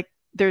like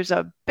there's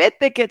a bit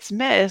that gets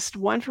missed,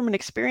 one from an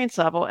experience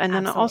level, and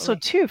then also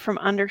two from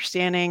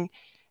understanding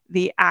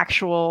the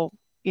actual,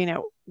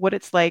 what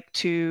it's like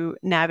to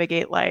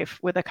navigate life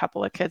with a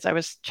couple of kids. I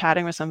was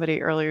chatting with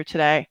somebody earlier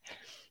today,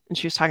 and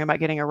she was talking about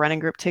getting a running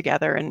group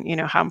together and,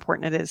 how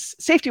important it is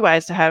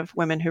safety-wise to have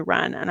women who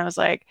run. And I was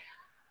like,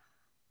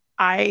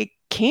 I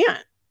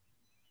can't.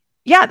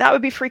 Yeah, that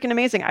would be freaking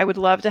amazing. I would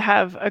love to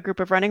have a group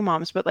of running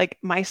moms, but like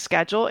my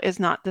schedule is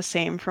not the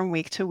same from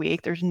week to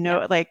week. There's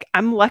no, like,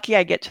 I'm lucky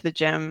I get to the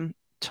gym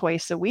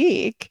twice a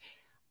week.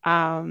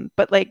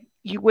 But like,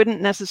 you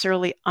wouldn't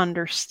necessarily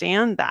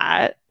understand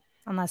that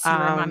unless you were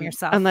a mom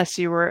yourself. Unless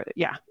you were,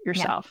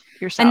 yourself.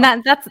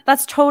 And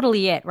that's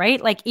totally it,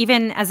 right? Like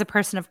even as a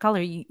person of color,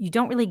 you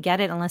don't really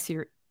get it unless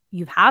you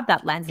have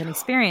that lens and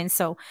experience.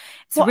 So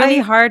it's really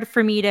hard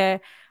for me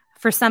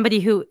for somebody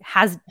who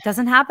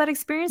doesn't have that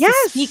experience to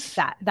speak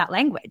that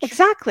language.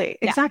 Exactly.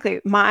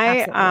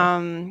 My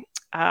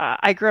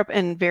I grew up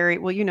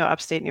in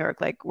upstate New York,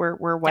 like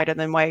we're whiter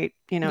than white,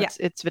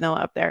 it's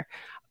vanilla up there.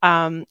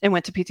 And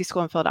went to PT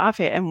school in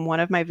Philadelphia. And one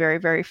of my very,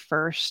 very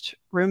first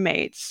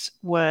roommates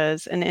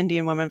was an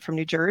Indian woman from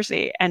New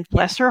Jersey. And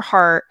bless her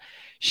heart,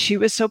 she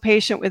was so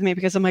patient with me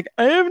because I'm like,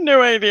 I have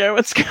no idea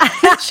what's going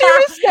on. She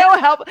was so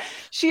helpful.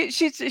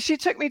 She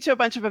took me to a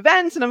bunch of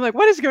events and I'm like,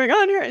 what is going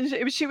on here?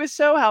 And she was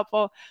so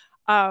helpful.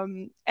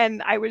 And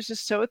I was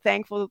just so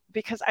thankful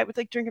because I would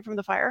like drinking from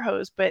the fire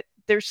hose, but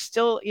there's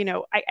still,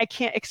 I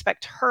can't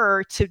expect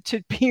her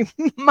to be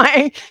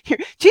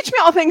teach me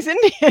all things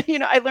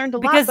Indian. I learned a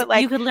lot, but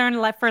like you could learn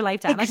for a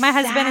lifetime. Exactly. Like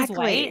my husband is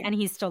white and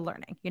he's still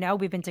learning,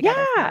 we've been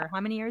together for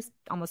how many years?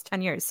 Almost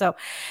 10 years. So,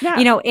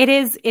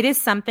 it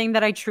is something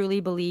that I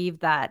truly believe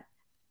that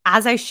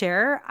as I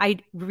share, I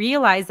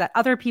realize that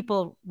other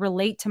people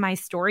relate to my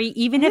story,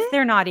 even if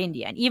they're not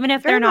Indian, even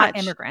if they're not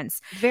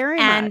immigrants. Very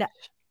much.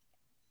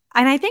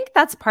 And I think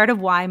that's part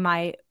of why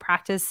my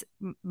practice,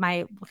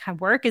 my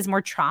work is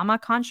more trauma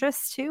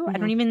conscious too.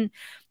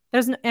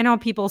 Mm-hmm. I know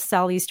people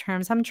sell these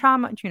terms. I'm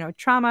trauma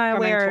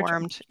aware,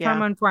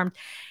 trauma informed.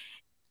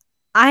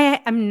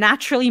 I am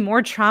naturally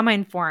more trauma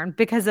informed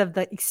because of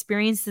the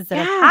experiences that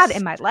I've had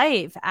in my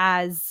life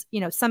as,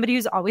 somebody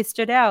who's always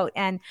stood out.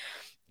 And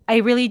I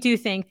really do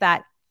think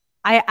that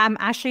I'm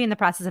actually in the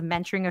process of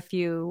mentoring a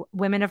few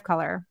women of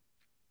color,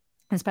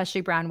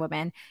 especially brown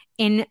women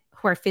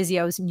who are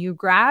physios, new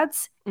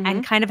grads,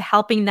 and kind of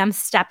helping them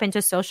step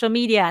into social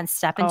media and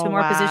step into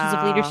more positions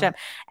of leadership.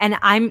 And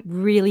I'm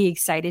really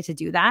excited to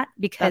do that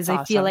because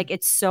I feel like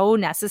it's so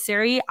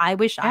necessary. I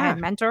wish I had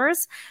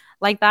mentors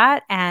like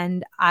that.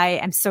 And I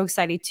am so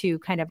excited to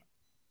kind of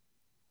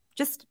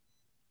just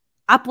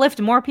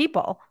uplift more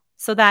people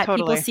so that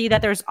people see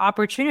that there's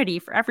opportunity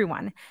for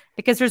everyone,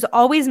 because there's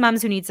always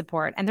moms who need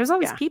support and there's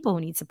always people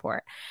who need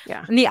support.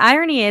 Yeah. And the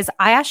irony is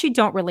I actually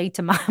don't relate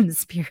to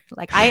moms.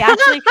 Like I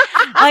actually,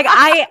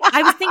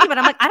 I was thinking about it.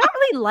 I'm like, I don't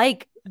really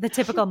like the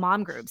typical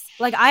mom groups.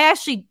 Like I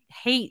actually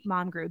hate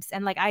mom groups.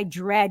 And like, I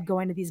dread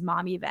going to these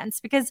mom events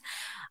because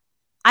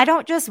I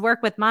don't just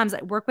work with moms.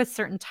 I work with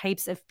certain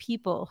types of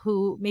people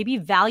who maybe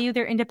value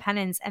their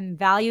independence and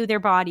value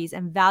their bodies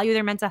and value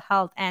their mental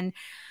health. And,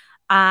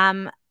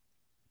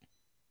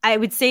 I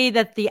would say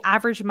that the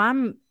average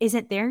mom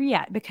isn't there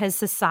yet because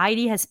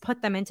society has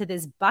put them into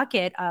this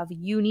bucket of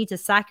you need to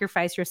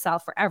sacrifice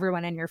yourself for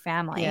everyone in your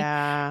family.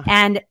 Yeah.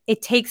 And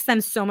it takes them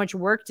so much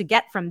work to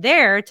get from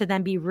there to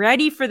then be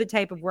ready for the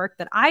type of work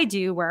that I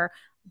do where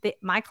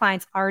my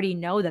clients already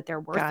know that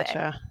they're worth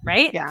it.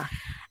 Right? Yeah.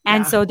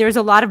 And so there's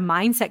a lot of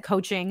mindset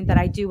coaching that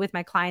I do with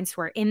my clients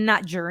who are in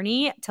that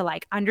journey to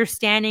like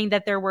understanding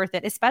that they're worth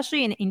it,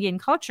 especially in Indian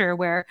culture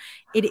where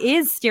it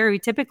is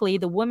stereotypically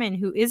the woman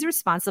who is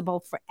responsible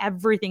for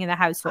everything in the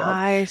household.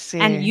 I see.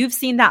 And you've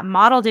seen that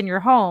modeled in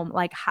your home.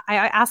 Like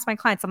I ask my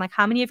clients, I'm like,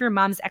 how many of your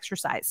moms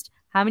exercised?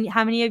 How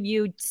many of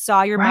you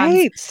saw your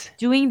mom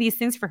doing these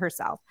things for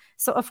herself?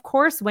 So of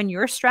course, when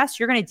you're stressed,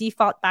 you're going to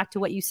default back to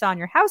what you saw in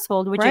your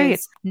household, which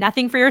is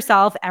nothing for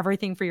yourself,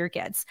 everything for your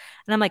kids.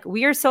 And I'm like,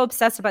 we are so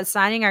obsessed about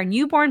signing our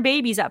newborn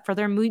babies up for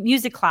their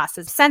music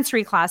classes,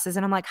 sensory classes.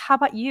 And I'm like, how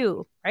about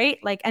you? Right?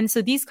 Like, and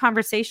so these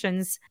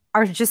conversations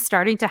are just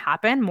starting to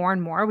happen more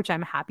and more, which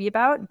I'm happy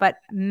about. But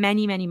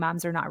many, many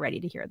moms are not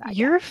ready to hear that.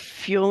 You're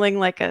fueling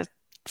like a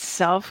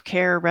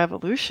self-care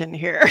revolution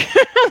here.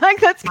 Like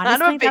that's honestly,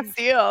 kind of a big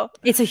deal.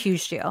 It's a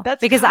huge deal.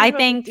 That's because I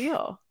think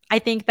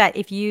that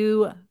if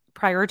you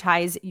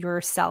prioritize your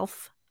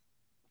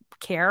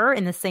self-care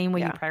in the same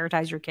way you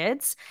prioritize your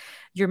kids,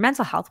 your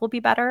mental health will be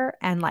better.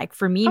 And like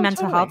for me,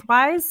 mental health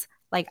wise,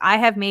 like I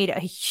have made a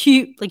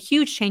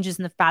huge changes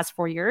in the past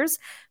 4 years,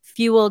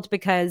 fueled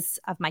because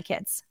of my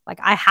kids. Like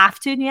I have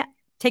to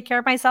take care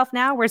of myself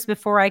now, whereas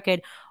before I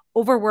could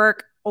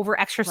overwork, over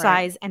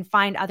exercise, and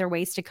find other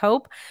ways to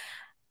cope.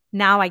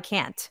 Now I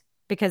can't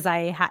because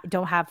I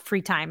don't have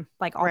free time,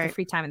 like all the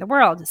free time in the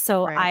world.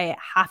 So I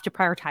have to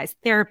prioritize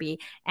therapy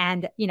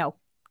and,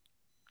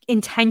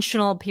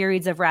 intentional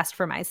periods of rest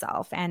for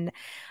myself. And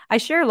I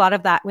share a lot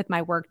of that with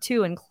my work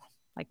too. And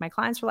like my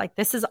clients were like,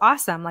 this is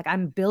awesome. Like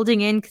I'm building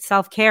in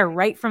self-care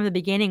right from the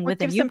beginning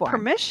with a newborn. It gives them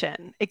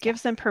permission. It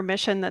gives them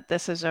permission that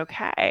this is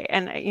okay.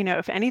 And,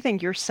 if anything,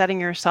 you're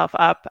setting yourself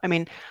up. I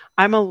mean,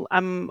 I'm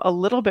a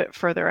little bit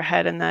further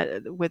ahead in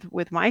that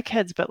with my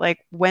kids, but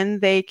like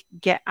when they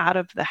get out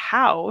of the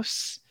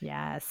house.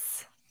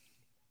 Yes.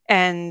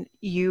 And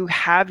you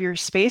have your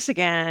space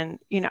again,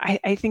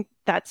 I think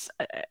that's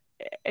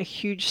a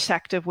huge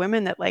sect of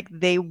women that like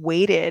they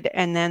waited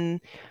and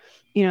then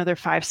they're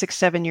 5, 6,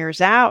 7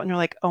 years out and they're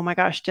like, oh my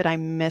gosh, did I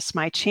miss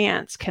my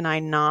chance? Can I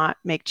not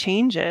make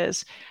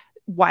changes?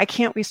 Why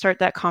can't we start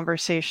that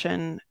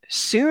conversation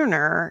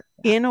sooner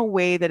in a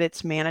way that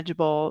it's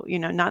manageable?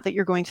 Not that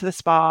you're going to the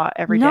spa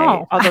every day,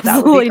 although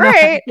that would be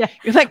great.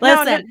 You're like,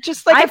 listen, no,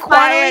 just like I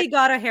finally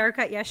got a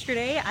haircut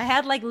yesterday. I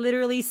had like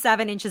literally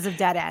 7 inches of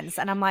dead ends.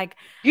 And I'm like,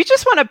 you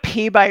just want to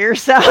pee by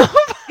yourself.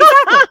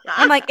 Exactly.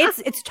 I'm like,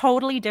 it's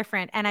totally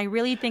different. And I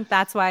really think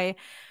that's why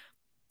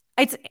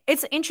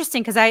it's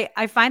interesting because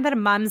I find that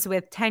moms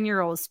with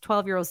 10-year-olds,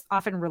 12-year-olds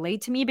often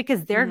relate to me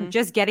because they're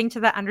just getting to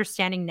that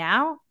understanding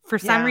now. For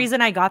some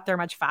reason, I got there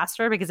much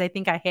faster because I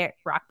think I hit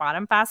rock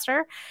bottom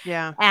faster.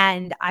 Yeah.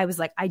 And I was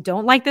like, I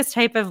don't like this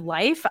type of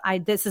life.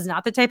 This is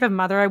not the type of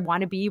mother I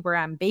want to be where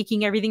I'm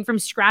baking everything from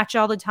scratch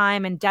all the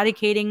time and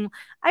dedicating.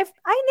 I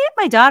knit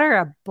my daughter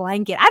a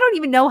blanket. I don't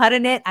even know how to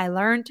knit. I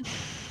learned.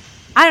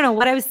 I don't know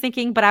what I was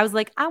thinking, but I was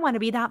like, I want to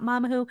be that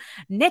mom who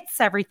knits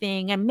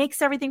everything and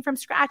makes everything from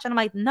scratch. And I'm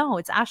like, no,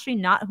 it's actually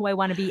not who I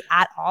want to be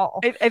at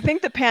all. I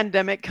think the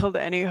pandemic killed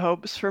any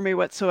hopes for me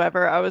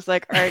whatsoever. I was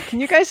like, all right,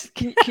 can you guys,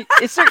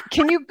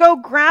 can you go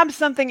grab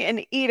something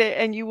and eat it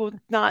and you will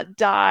not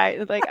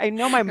die? Like, I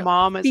know my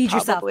mom is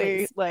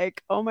probably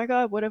like, oh my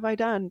God, what have I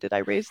done? Did I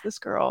raise this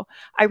girl?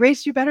 I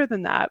raised you better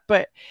than that.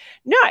 But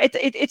no,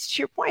 it's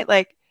to your point.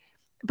 Like,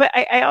 but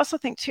I also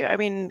think too, I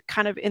mean,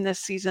 kind of in this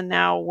season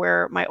now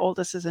where my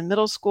oldest is in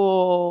middle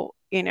school,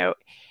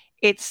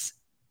 there's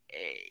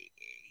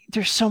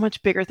so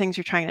much bigger things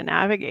you're trying to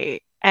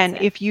navigate.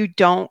 And if you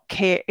don't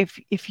care,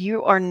 if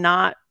you are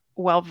not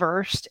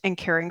well-versed in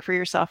caring for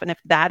yourself, and if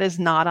that is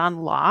not on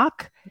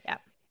lock,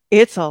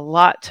 it's a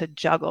lot to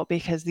juggle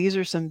because these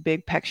are some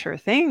big picture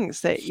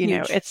things that,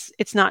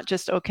 it's not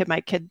just, okay,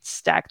 my kids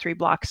stack 3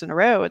 blocks in a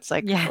row. It's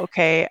like,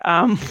 okay,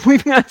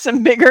 we've got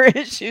some bigger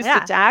issues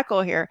to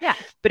tackle here. Yeah.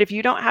 But if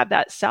you don't have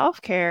that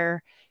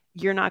self-care,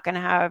 you're not going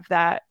to have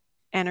that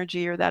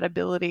energy or that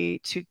ability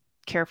to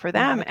care for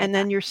them. And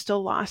then you're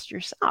still lost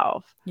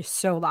yourself. You're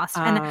so lost.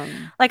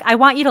 And like, I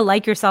want you to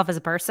like yourself as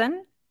a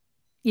person,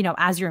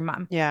 as your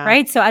mom. Yeah.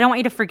 Right. So I don't want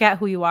you to forget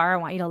who you are. I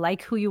want you to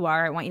like who you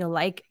are. I want you to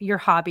like your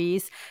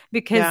hobbies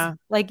because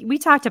like we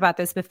talked about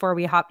this before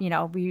we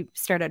we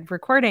started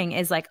recording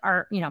is like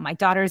my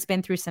daughter's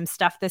been through some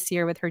stuff this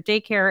year with her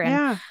daycare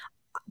and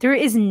there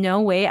is no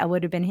way I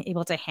would have been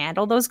able to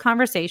handle those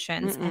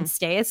conversations and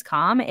stay as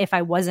calm if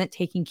I wasn't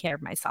taking care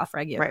of myself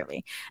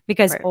regularly.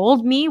 Because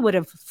old me would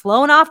have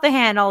flown off the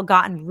handle,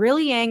 gotten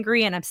really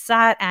angry and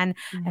upset and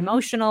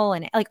emotional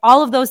and like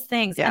all of those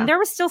things. And there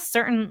was still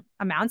certain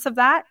amounts of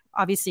that,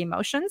 obviously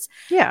emotions.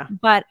 Yeah.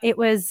 But it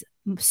was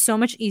so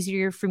much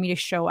easier for me to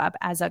show up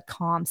as a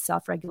calm,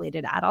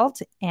 self-regulated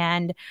adult.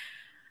 And,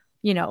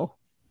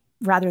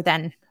 rather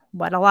than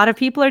what a lot of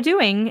people are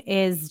doing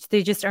is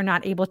they just are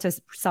not able to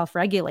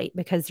self-regulate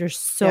because there's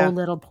so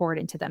little poured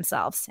into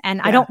themselves. And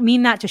I don't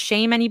mean that to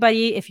shame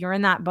anybody. If you're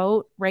in that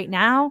boat right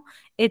now,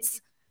 it's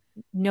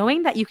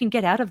knowing that you can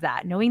get out of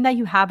that, knowing that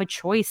you have a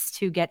choice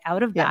to get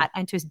out of that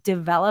and to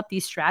develop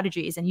these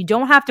strategies. And you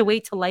don't have to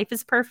wait till life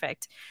is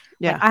perfect.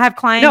 Yeah. Like I have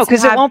clients. No,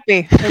 because it won't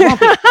be. It won't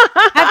be.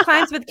 I have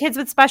clients with kids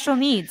with special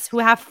needs who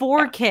have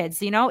 4 kids.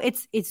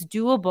 It's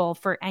doable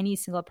for any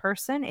single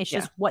person. It's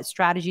just what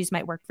strategies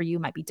might work for you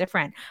might be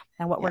different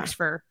than what works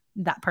for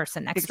that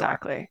person next door.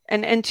 Exactly.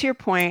 And to your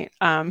point,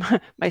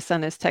 my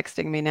son is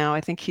texting me now.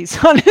 I think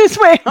he's on his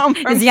way home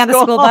from Is he on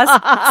the school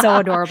bus? So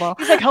adorable.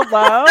 He's like,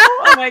 hello?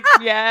 I'm like,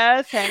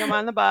 yes, hang him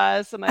on the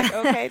bus. I'm like,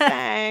 okay,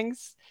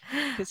 thanks.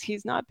 Because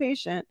he's not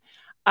patient.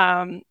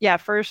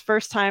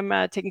 First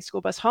time taking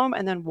school bus home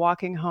and then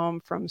walking home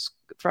from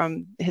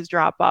his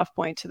drop-off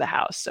point to the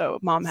house. So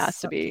mom has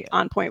to be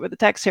on point with the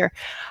text here.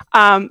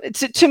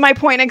 To my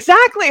point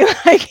exactly,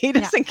 like he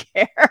doesn't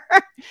care.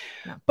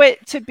 No.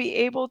 But to be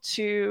able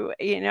to,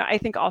 I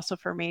think also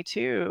for me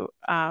too,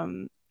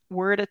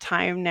 we're at a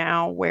time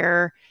now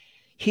where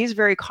he's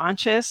very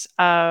conscious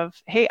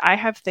of, hey, I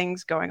have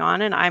things going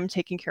on and I'm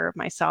taking care of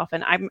myself.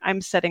 And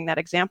I'm setting that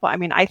example. I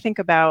mean, I think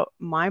about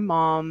my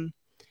mom,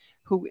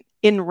 who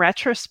in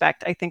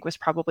retrospect, I think was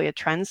probably a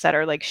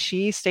trendsetter. Like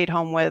she stayed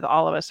home with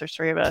all of us, there's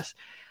 3 of us,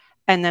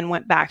 and then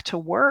went back to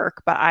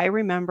work. But I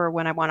remember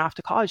when I went off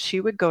to college, she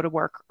would go to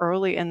work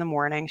early in the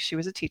morning. She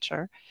was a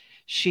teacher.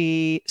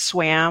 She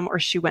swam or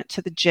she went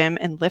to the gym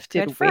and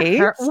lifted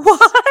weights.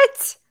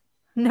 What?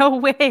 No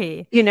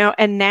way.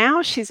 And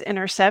now she's in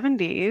her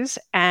 70s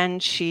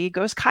and she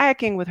goes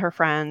kayaking with her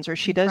friends, or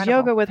she does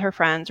yoga with her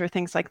friends or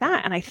things like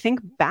that. And I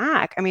think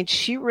back, I mean,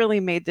 she really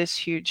made this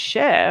huge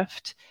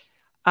shift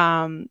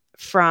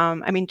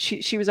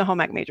she was a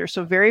home ec major,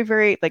 so very,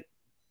 very like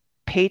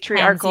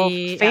patriarchal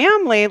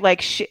family.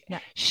 Like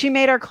she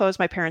made our clothes.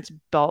 My parents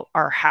built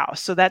our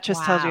house. So that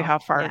just tells you how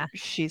far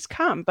she's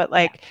come. But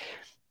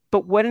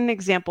but what an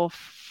example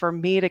for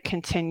me to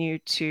continue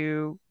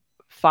to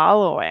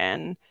follow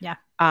in. Yeah.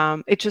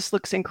 It just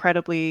looks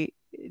incredibly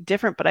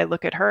different, but I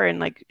look at her and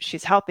like,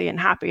 she's healthy and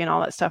happy and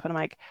all that stuff. And I'm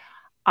like,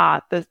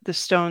 the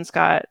stone's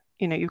got,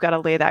 you've got to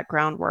lay that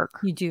groundwork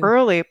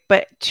early.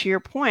 But to your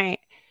point,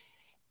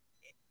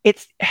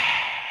 it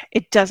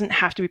doesn't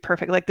have to be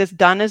perfect. Like this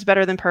done is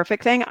better than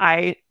perfect thing.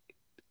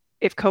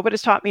 If COVID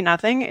has taught me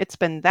nothing, it's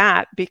been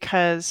that,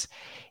 because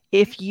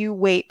if you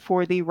wait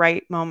for the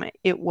right moment,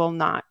 it will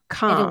not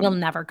come. It will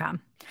never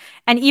come.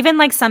 And even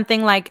like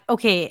something like,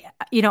 okay,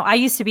 I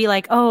used to be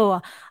like,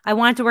 oh, I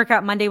wanted to work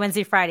out Monday,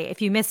 Wednesday, Friday.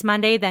 If you miss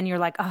Monday, then you're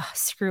like, oh,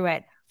 screw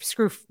it.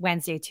 Screw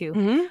Wednesday too.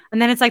 Mm-hmm.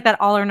 And then it's like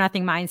that all or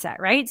nothing mindset,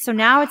 right? So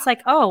now it's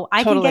like, oh,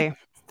 I can get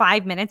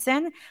 5 minutes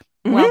in.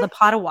 Mm-hmm. While the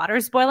pot of water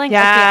is boiling.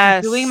 Yes. Okay,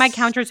 I'm doing my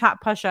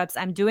countertop push-ups.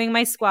 I'm doing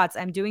my squats.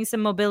 I'm doing some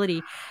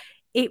mobility.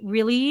 It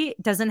really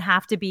doesn't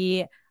have to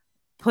be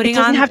putting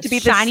on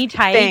shiny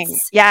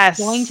tights. Yes.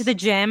 Going to the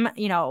gym,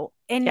 it's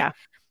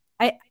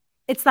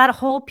that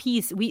whole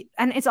piece.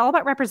 And it's all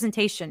about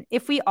representation.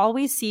 If we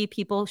always see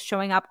people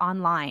showing up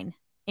online,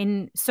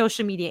 in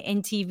social media,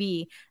 in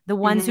TV, the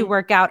ones who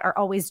work out are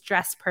always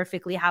dressed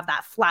perfectly, have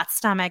that flat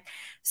stomach,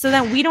 so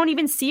that we don't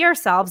even see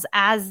ourselves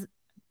as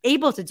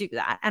able to do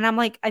that. And I'm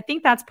like, I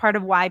think that's part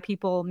of why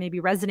people maybe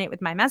resonate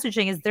with my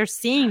messaging, is they're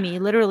seeing me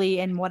literally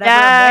in whatever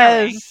I'm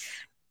wearing,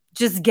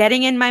 just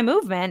getting in my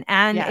movement.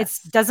 And it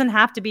doesn't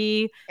have to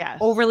be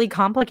overly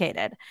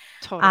complicated.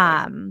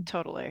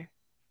 Totally.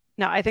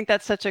 No, I think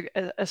that's such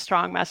a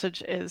strong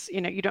message is,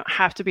 you don't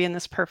have to be in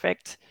this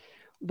perfect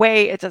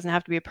way. It doesn't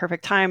have to be a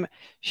perfect time.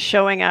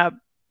 Showing up,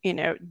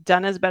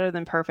 done is better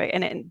than perfect.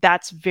 And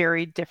that's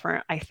very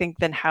different, I think,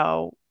 than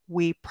how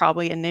we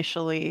probably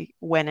initially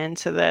went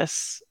into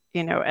this,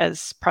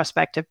 as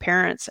prospective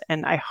parents.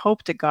 And I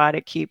hope to God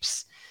it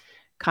keeps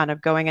kind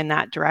of going in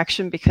that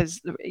direction,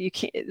 because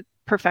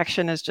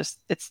perfection is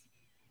just,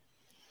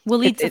 will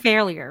lead to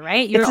failure,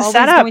 right? You're always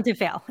going to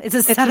fail. It's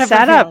a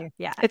setup.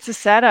 Yeah. It's a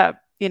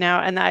setup,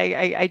 and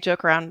I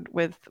joke around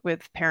with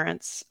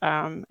parents,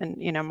 and,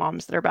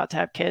 moms that are about to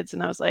have kids.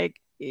 And I was like,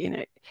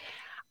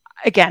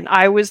 again,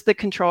 I was the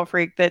control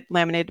freak that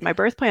laminated my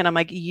birth plan. I'm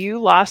like,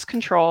 you lost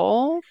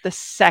control the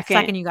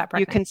second you got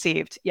pregnant. You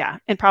conceived. Yeah.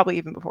 And probably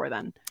even before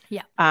then.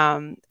 Yeah.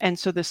 And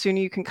so the sooner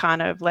you can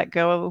kind of let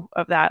go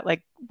of that,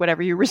 like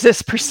whatever you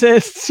resist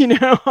persists,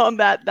 all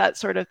that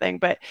sort of thing.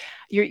 But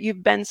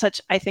you've been such,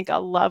 I think, a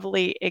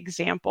lovely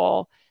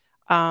example,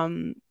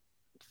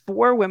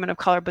 for women of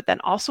color, but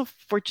then also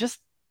for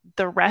just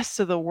the rest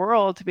of the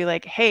world to be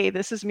like, hey,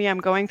 this is me. I'm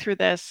going through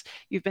this.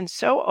 You've been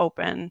so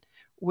open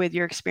with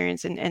your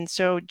experience and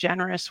so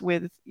generous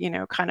with,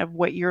 kind of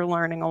what you're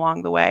learning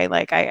along the way.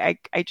 Like I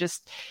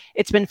just,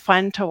 it's been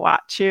fun to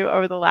watch you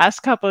over the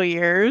last couple of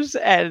years.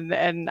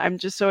 And I'm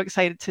just so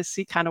excited to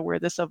see kind of where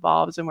this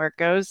evolves and where it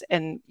goes.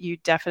 And you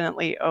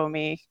definitely owe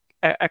me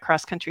a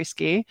cross-country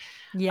ski.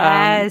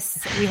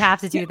 Yes, we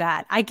have to do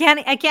that. I can't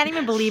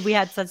even believe we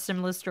had such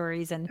similar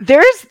stories. And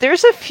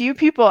there's a few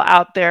people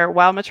out there.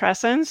 Wild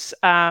Matrescence,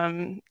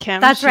 Kim.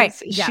 That's right.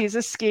 She's a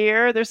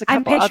skier. There's a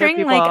couple I'm picturing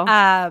other people. like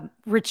a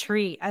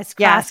retreat, a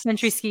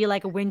cross-country ski,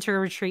 like a winter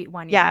retreat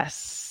one year.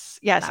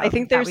 Yes. I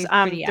think there's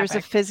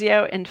a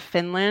physio in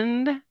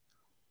Finland.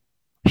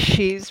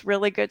 She's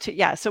really good too.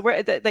 Yeah. So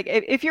we're like,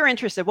 if you're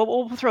interested,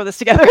 we'll throw this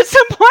together at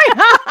some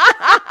point.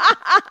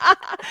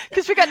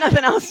 because we got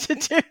nothing else to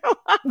do.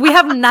 We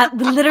have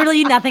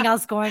literally nothing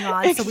else going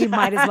on, exactly. So we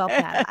might as well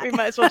plan that. We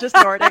might as well just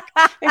Nordic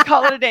and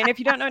call it a day. And if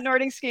you don't know what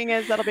Nordic skiing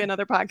is, that'll be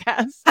another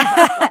podcast.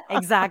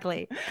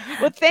 Exactly.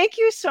 Well, thank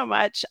you so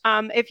much.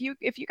 If you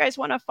guys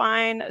want to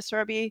find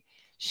SURABHI,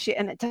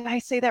 and did I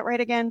say that right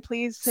again?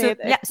 Please say it.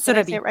 Yeah,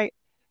 SURABHI. Say it right.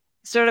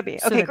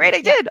 SURABHI. Okay, great.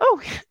 I did.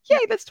 Oh,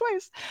 yay! That's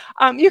twice.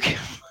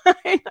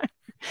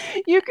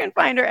 You can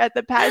find her at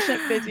the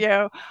Passionate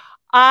Physio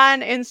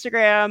on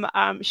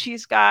Instagram.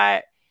 She's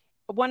got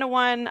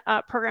one-on-one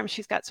programs.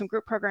 She's got some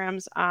group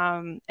programs.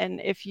 And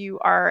if you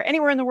are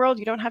anywhere in the world,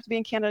 you don't have to be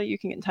in Canada, you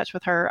can get in touch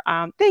with her.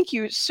 Thank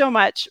you so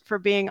much for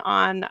being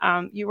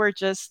on. You were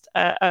just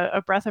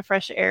a breath of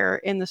fresh air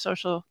in the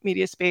social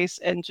media space.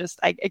 And just,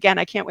 I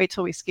can't wait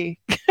till we ski.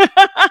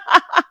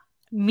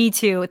 Me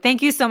too.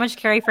 Thank you so much,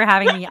 Carrie, for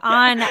having me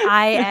on.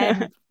 I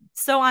am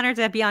so honored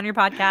to be on your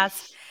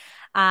podcast.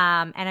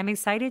 And I'm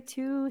excited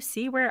to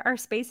see where our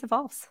space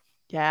evolves.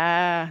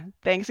 Yeah.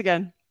 Thanks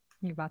again.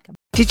 You're welcome.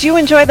 Did you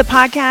enjoy the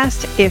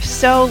podcast? If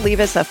so, leave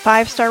us a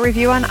 5-star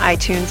review on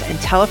iTunes and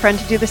tell a friend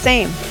to do the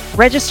same.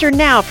 Register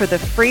now for the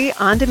free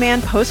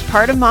on-demand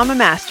Postpartum Mama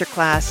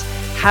Masterclass,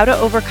 How to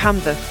Overcome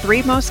the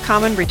 3 Most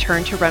Common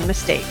Return to Run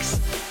Mistakes.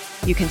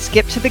 You can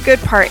skip to the good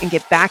part and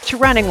get back to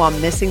running while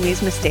missing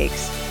these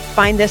mistakes.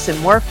 Find this and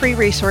more free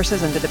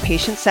resources under the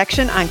patient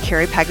section on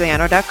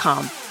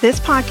carriepagliano.com. This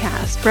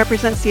podcast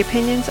represents the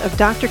opinions of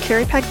Dr.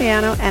 Carrie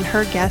Pagliano and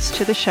her guests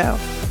to the show.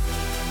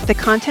 The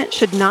content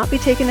should not be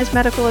taken as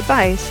medical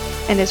advice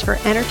and is for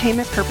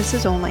entertainment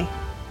purposes only.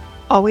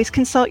 Always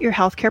consult your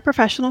healthcare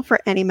professional for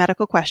any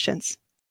medical questions.